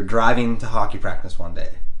 We were driving to hockey practice one day,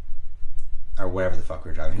 or wherever the fuck we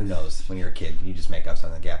were driving. Who knows? When you're a kid, you just make up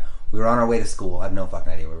something. Yeah, we were on our way to school. I have no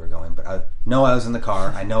fucking idea where we were going, but I know I was in the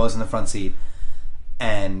car. I know I was in the front seat,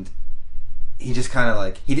 and he just kind of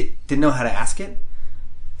like didn't know how to ask it,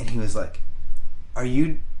 and he was like, "Are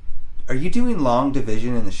you doing long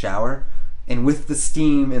division in the shower?" And with the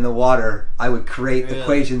steam in the water, I would create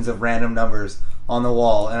equations of random numbers on the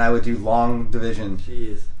wall, and I would do long division.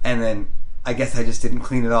 Jeez. And then I guess I just didn't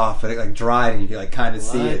clean it off, but it like dried, and you could like kind of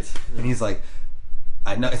see it. And he's like,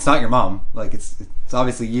 "I know it's not your mom. Like it's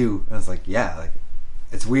obviously you." And I was like, "Yeah, like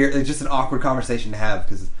it's weird. It's just an awkward conversation to have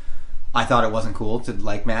because I thought it wasn't cool to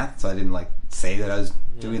like math, so I didn't like say that I was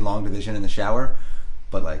doing long division in the shower.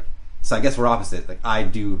 But like, so I guess we're opposite. Like I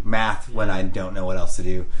do math when I don't know what else to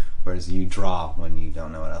do, whereas you draw when you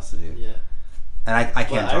don't know what else to do. Yeah. And I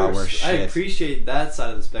can't draw worse shit. I appreciate that side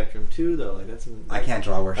of the spectrum too, though. Like I can't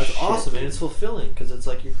draw worse. That's awesome, and it's fulfilling because it's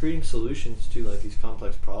like you're creating solutions to like these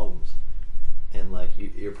complex problems, and like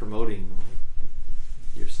you're promoting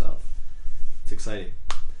yourself. It's exciting.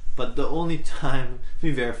 But the only time, let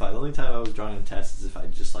me verify, the only time I was drawing a test is if I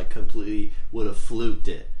just like completely would have fluked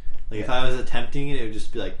it. Like if I was attempting it, it would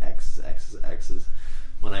just be like X's, X's, X's.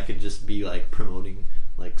 When I could just be like promoting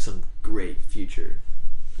like some great future,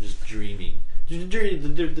 just dreaming, the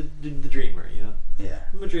dreamer, you know. Yeah,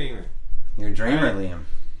 I'm a dreamer. You're a dreamer, right. Liam.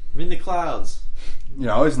 I'm in the clouds.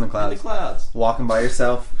 You're always in the clouds. In the clouds. Walking by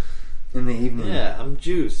yourself in the evening. Yeah, I'm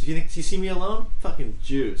juiced. If you see me alone, fucking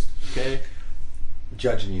juiced. Okay.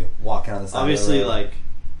 Judging you walking on the side. Obviously, of the road. like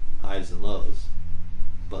highs and lows,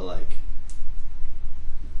 but like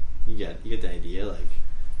you get the idea. Like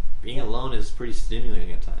being alone is pretty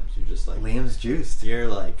stimulating at times. You're just like Liam's juiced. You're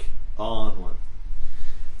like all on one.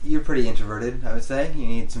 You're pretty introverted, I would say. You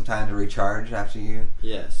need some time to recharge after you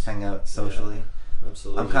hang out socially. Yeah,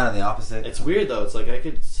 absolutely. I'm kind of the opposite. It's weird though. It's like I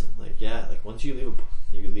could like once you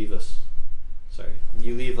leave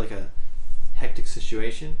like a hectic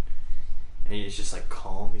situation, and it's just like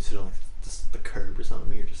calm. You sit on like the curb or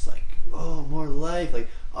something. You're just like, oh, more life, like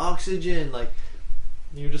oxygen. Like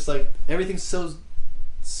you're just like everything's so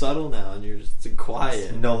subtle now, and you're just quiet.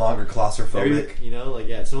 It's no longer claustrophobic.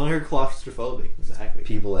 It's no longer claustrophobic. Exactly.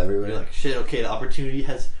 People everywhere. You're like, shit. Okay, the opportunity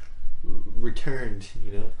has returned.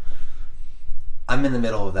 You know. I'm in the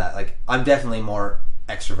middle of that. Like, I'm definitely more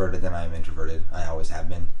extroverted than I am introverted. I always have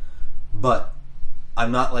been, but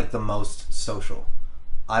I'm not like the most social.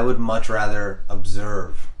 I would much rather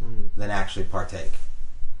observe than actually partake.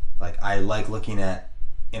 Like, I like looking at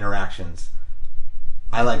interactions.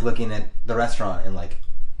 I like looking at the restaurant and like,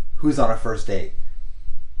 who's on a first date?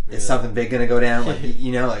 Is something big gonna go down? Like,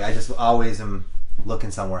 like I just always am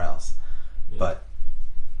looking somewhere else. Yeah. But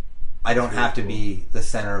I don't have to be the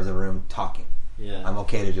center of the room talking. Yeah. I'm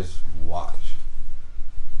okay to just watch.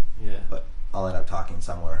 Yeah. But I'll end up talking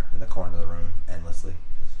somewhere in the corner of the room endlessly.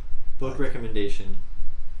 Book recommendation: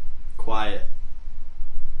 Quiet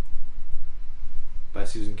by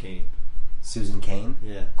Susan Cain. Susan Cain?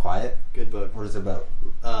 Yeah. Quiet? Good book. What is it about?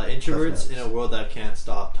 Introverts in a world that can't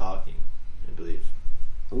stop talking, I believe.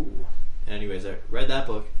 Ooh. Anyways, I read that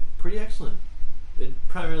book. Pretty excellent. It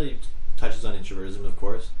primarily touches on introvertism, of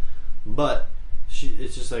course, but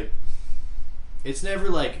it's just like, it's never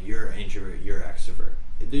like you're an introvert, you're an extrovert.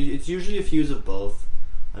 It's usually a fuse of both.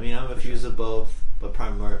 I mean, I'm a fuse of both, but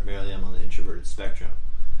primarily I'm on the introverted spectrum,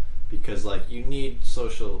 because like you need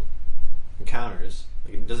social encounters.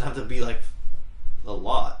 Like, it doesn't have to be like a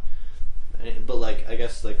lot, but like I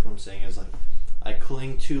guess like what I'm saying is like I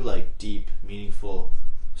cling to like deep, meaningful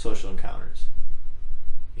social encounters.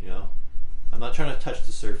 I'm not trying to touch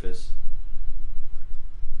the surface.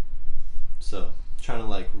 So trying to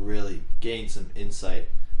like really gain some insight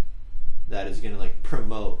that is gonna like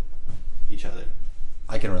promote each other.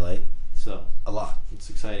 I can relate. So a lot. It's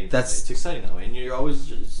exciting. It's exciting that way, and you're always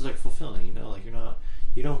just like fulfilling. Like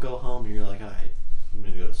you don't go home and you're like, alright, I'm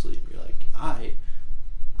gonna go to sleep. You're like, alright,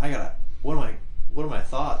 I gotta. What are my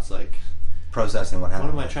thoughts like? Processing what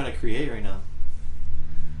happened. What am I trying to create right now?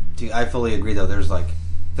 Dude, I fully agree though. There's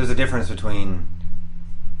a difference between,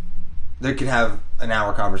 they could have an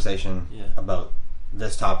hour conversation about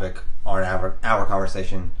this topic or an hour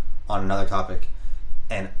conversation on another topic,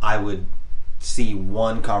 and I would see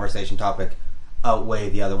one conversation topic outweigh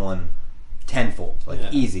the other one tenfold,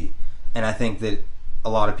 easy. And I think that a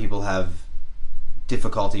lot of people have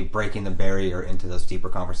difficulty breaking the barrier into those deeper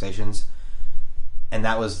conversations, and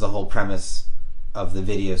that was the whole premise of the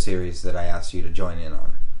video series that I asked you to join in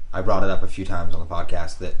on. I brought it up a few times on the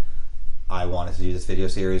podcast that I wanted to do this video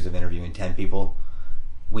series of interviewing 10 people.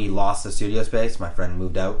 We lost the studio space. My friend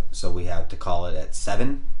moved out, so we had to call it at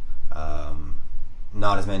 7.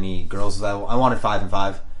 Not as many girls as I wanted 5 and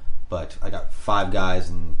 5, but I got 5 guys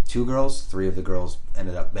and 2 girls. 3 of the girls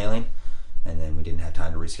ended up bailing, and then we didn't have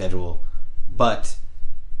time to reschedule. But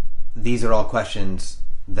these are all questions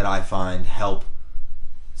that I find help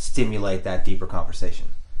stimulate that deeper conversation.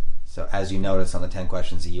 So as you notice on the 10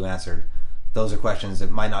 questions that you answered, those are questions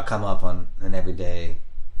that might not come up on an everyday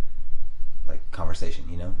conversation,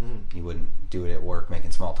 You wouldn't do it at work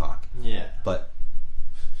making small talk. Yeah. But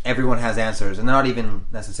everyone has answers, and they're not even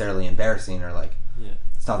necessarily embarrassing or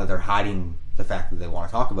it's not that they're hiding the fact that they want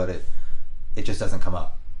to talk about it. It just doesn't come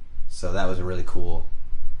up. So that was a really cool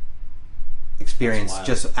experience,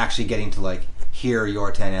 just actually getting to hear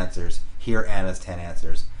your 10 answers, hear Anna's 10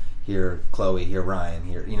 answers, hear Chloe, hear Ryan,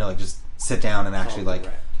 hear just sit down and actually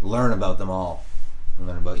learn about them all and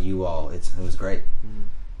learn about you all. It was great. Mm-hmm.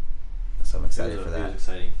 So I'm excited for that. It was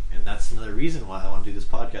exciting, and that's another reason why I want to do this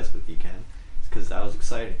podcast with you, Ken. It's because that was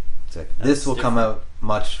exciting. This will come out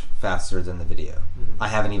much faster than the video. Mm-hmm. I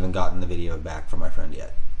haven't even gotten the video back from my friend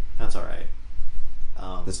yet. That's all right.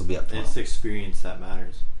 This will be up tomorrow. It's the experience that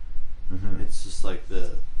matters. Mm-hmm. It's just I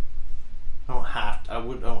don't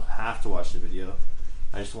have to watch the video.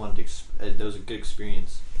 I just wanted to. It was a good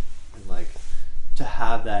experience, and to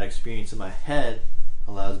have that experience in my head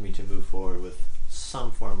allows me to move forward with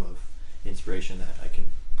some form of inspiration that I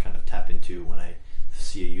can kind of tap into when I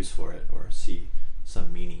see a use for it or see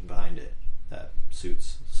some meaning behind it that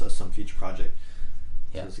suits some future project.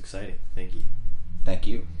 Yeah, so it's exciting. Thank you. Thank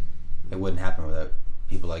you. It wouldn't happen without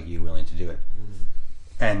people like you willing to do it.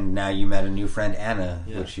 Mm-hmm. And now you met a new friend, Anna,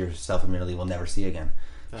 which you self-admittedly will never see again.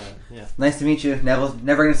 Yeah. Nice to meet you. Never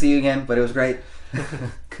going to see you again, but it was great.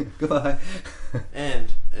 Goodbye.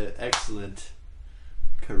 And an excellent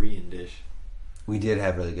Korean dish. We did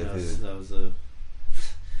have really good food. That was a.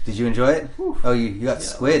 Did you enjoy it? Whew. Oh, you got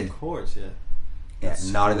squid. Of course, yeah. Yeah,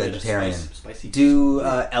 not a vegetarian. Spicy Do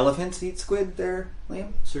elephants eat squid there,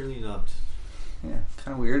 Liam? Certainly not. Yeah,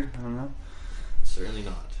 kind of weird. I don't know. Certainly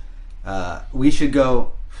not. We should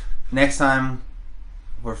go next time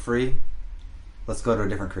we're free. Let's go to a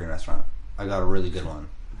different Korean restaurant. I got a really good one,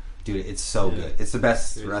 dude. It's so good. It's the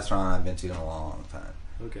best restaurant I've been to in a long time.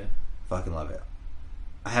 Okay. Fucking love it.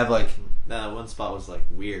 I have that one spot was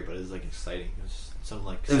weird, but it was exciting. It was some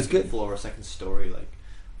it was good floor, second story,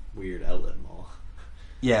 weird outlet mall.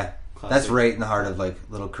 Yeah, classic. That's right in the heart of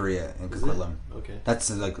Little Korea in Coquitlam. Okay.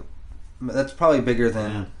 That's probably bigger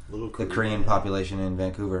than the Korean population in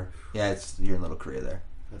Vancouver. Yeah, you're in Little Korea there.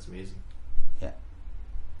 That's amazing. Yeah,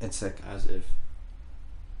 it's sick. As if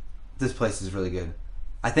this place is really good.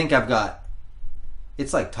 I think I've got.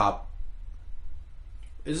 It's top.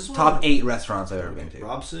 Is this top 8 restaurants I've ever been to.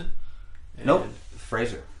 Robson? Nope.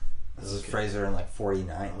 Fraser. This is Fraser in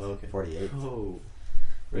 49, 48. Oh.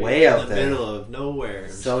 Right way out there. In the middle of nowhere.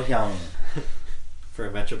 So young. For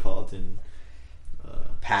a metropolitan.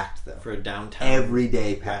 Packed though. For a downtown. Every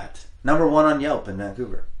day packed. Number 1 on Yelp in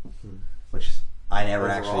Vancouver. Mm-hmm. Which I never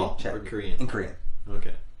actually checked. Or Korean? In Korean.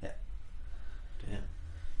 Okay. Yeah. Damn.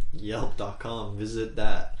 Yelp.com. Visit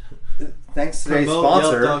that. Thanks to today's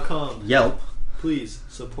sponsor. Yelp.com. Yelp. Please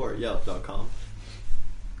support Yelp.com.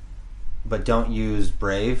 But don't use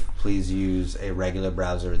Brave. Please use a regular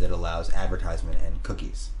browser that allows advertisement and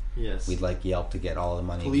cookies. Yes. We'd like Yelp to get all the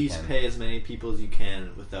money Please we can. pay as many people as you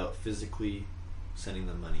can without physically sending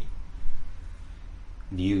them money.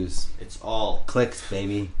 Views. It's all clicks,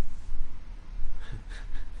 baby.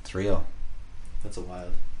 It's real. That's a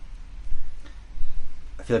wild.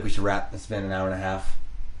 I feel like we should wrap. It's been an hour and a half.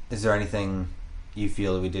 Is there anything you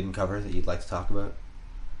feel that we didn't cover that you'd like to talk about?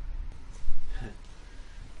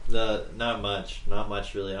 Not much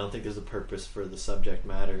really. I don't think there's a purpose for the subject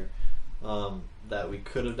matter that we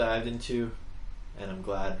could have dived into, and I'm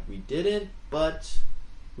glad we didn't, but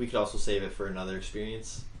we could also save it for another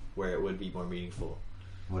experience where it would be more meaningful.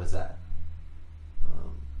 What is that?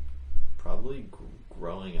 Probably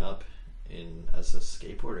growing up as a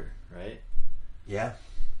skateboarder, right? Yeah.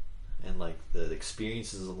 And the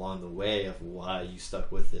experiences along the way of why you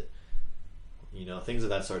stuck with it, things of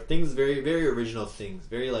that sort. Things very, very original things,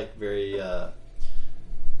 very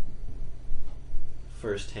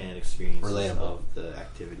first-hand experiences relatable of the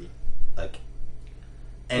activity.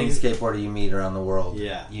 Any skateboarder you meet around the world,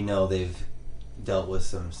 yeah, they've dealt with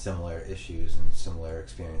some similar issues and similar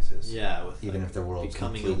experiences. Yeah, with even if their world's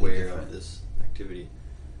becoming completely aware different. of this activity,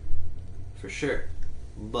 for sure.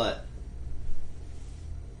 But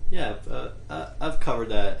yeah, I've covered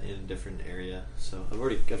that in a different area. So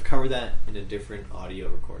I've covered that in a different audio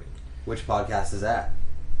recording. Which podcast is that?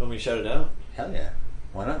 Want me to shout it out? Hell yeah.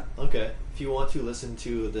 Why not? Okay. If you want to listen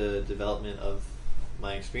to the development of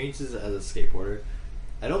my experiences as a skateboarder,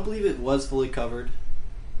 I don't believe it was fully covered.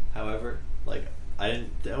 However, I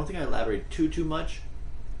don't think I elaborated too much,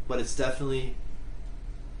 but it's definitely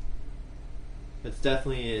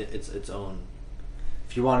its own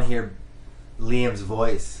if you want to hear Liam's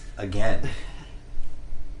voice again,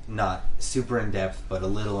 not super in depth, but a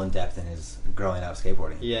little in depth in his growing up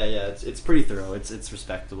skateboarding. Yeah, it's pretty thorough. It's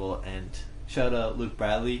respectable. And shout out Luke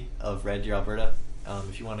Bradley of Red Deer, Alberta.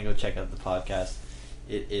 If you want to go check out the podcast,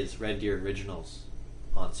 it is Red Deer Originals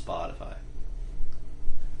on Spotify.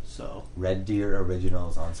 So Red Deer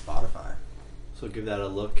Originals on Spotify. So give that a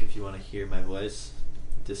look if you want to hear my voice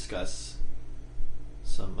discuss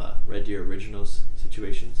some Red Deer Originals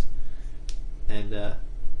situations. And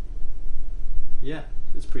yeah,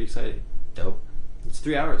 it's pretty exciting. Dope. It's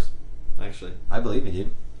 3 hours, actually. I believe it,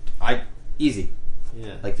 dude. Easy.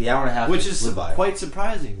 Yeah. Like the hour and a half, which is flew by. Quite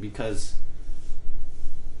surprising because,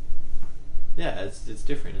 yeah, it's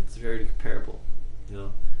different. It's very comparable. You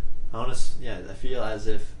know, I feel as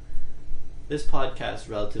if this podcast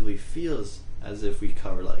relatively feels as if we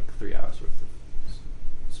cover like 3 hours worth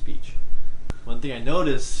of speech. One thing I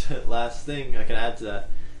noticed, last thing I can add to that,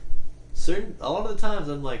 a lot of the times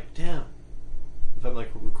I'm like, damn, if I'm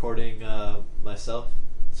like recording myself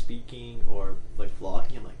speaking or like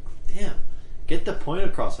vlogging, I'm like, damn, get the point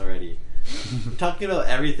across already. I'm talking about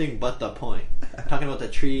everything but the point. I'm talking about the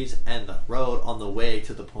trees and the road on the way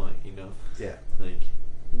to the point, you know? Yeah. Like,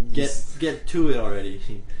 get to it already.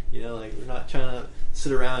 You know, like, we're not trying to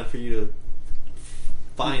sit around for you to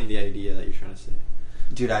find the idea that you're trying to say.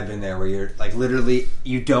 Dude, I've been there where you're like literally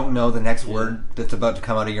you don't know the next word that's about to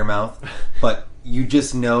come out of your mouth, but you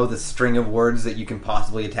just know the string of words that you can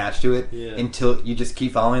possibly attach to it until you just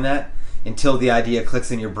keep following that until the idea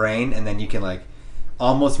clicks in your brain, and then you can like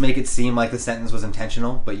almost make it seem like the sentence was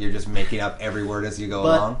intentional, but you're just making up every word as you go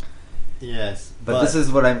along. Yes. But this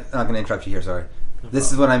is what I'm not going to interrupt you here, sorry.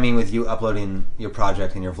 This is what I mean with you uploading your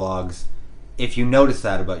project and your vlogs. If you notice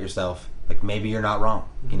that about yourself, like maybe you're not wrong.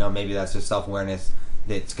 You know, maybe that's just self-awareness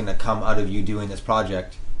that's going to come out of you doing this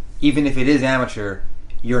project. Even if it is amateur,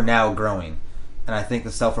 you're now growing. And I think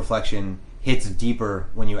the self-reflection hits deeper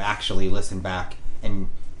when you actually listen back and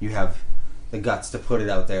you have the guts to put it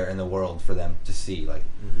out there in the world for them to see. Like,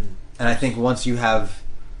 and I think once you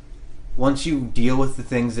deal with the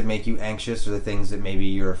things that make you anxious or the things that maybe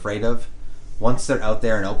you're afraid of, once they're out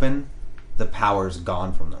there and open, the power's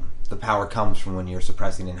gone from them. The power comes from when you're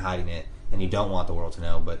suppressing and hiding it and you don't want the world to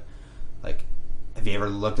know. But like, have you ever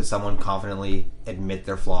looked at someone confidently admit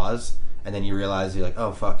their flaws and then you realize you're like,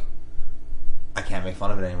 oh fuck, I can't make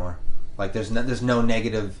fun of it anymore. Like there's no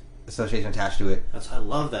negative association attached to it. I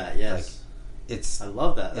love that. Yes, like, I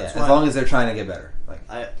love that. That's as long as they're trying to get better.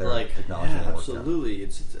 Like they're like acknowledging yeah, their work absolutely.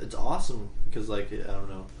 It's awesome because like I don't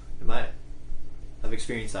know, I've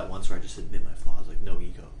experienced that once where I just admit my flaws, like no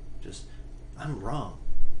ego, just I'm wrong,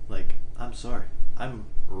 like I'm sorry, I'm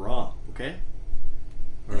wrong, okay,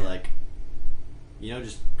 or like, you know,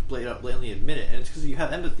 just blatantly admit it, and it's because you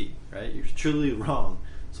have empathy, right? You're truly wrong,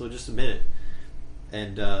 so just admit it,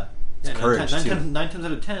 and it's courage too. 9 times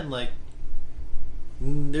out of 10, like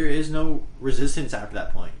there is no resistance after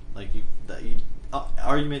that point. Like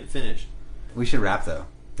argument finished. We should wrap though.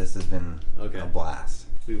 This has been a blast.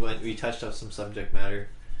 We touched on some subject matter.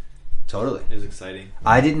 Totally. It was exciting.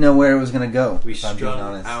 I didn't know where it was going to go. We strung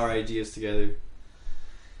our ideas together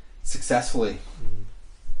successfully.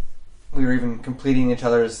 We were even completing each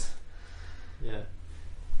other's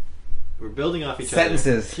we're building off each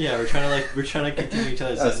sentences. Yeah, we're trying to continue each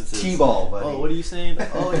other's sentences. T-ball, buddy. Oh, what are you saying?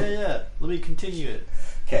 Oh, yeah. Let me continue it.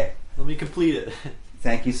 Okay. Let me complete it.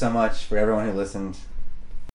 Thank you so much for everyone who listened.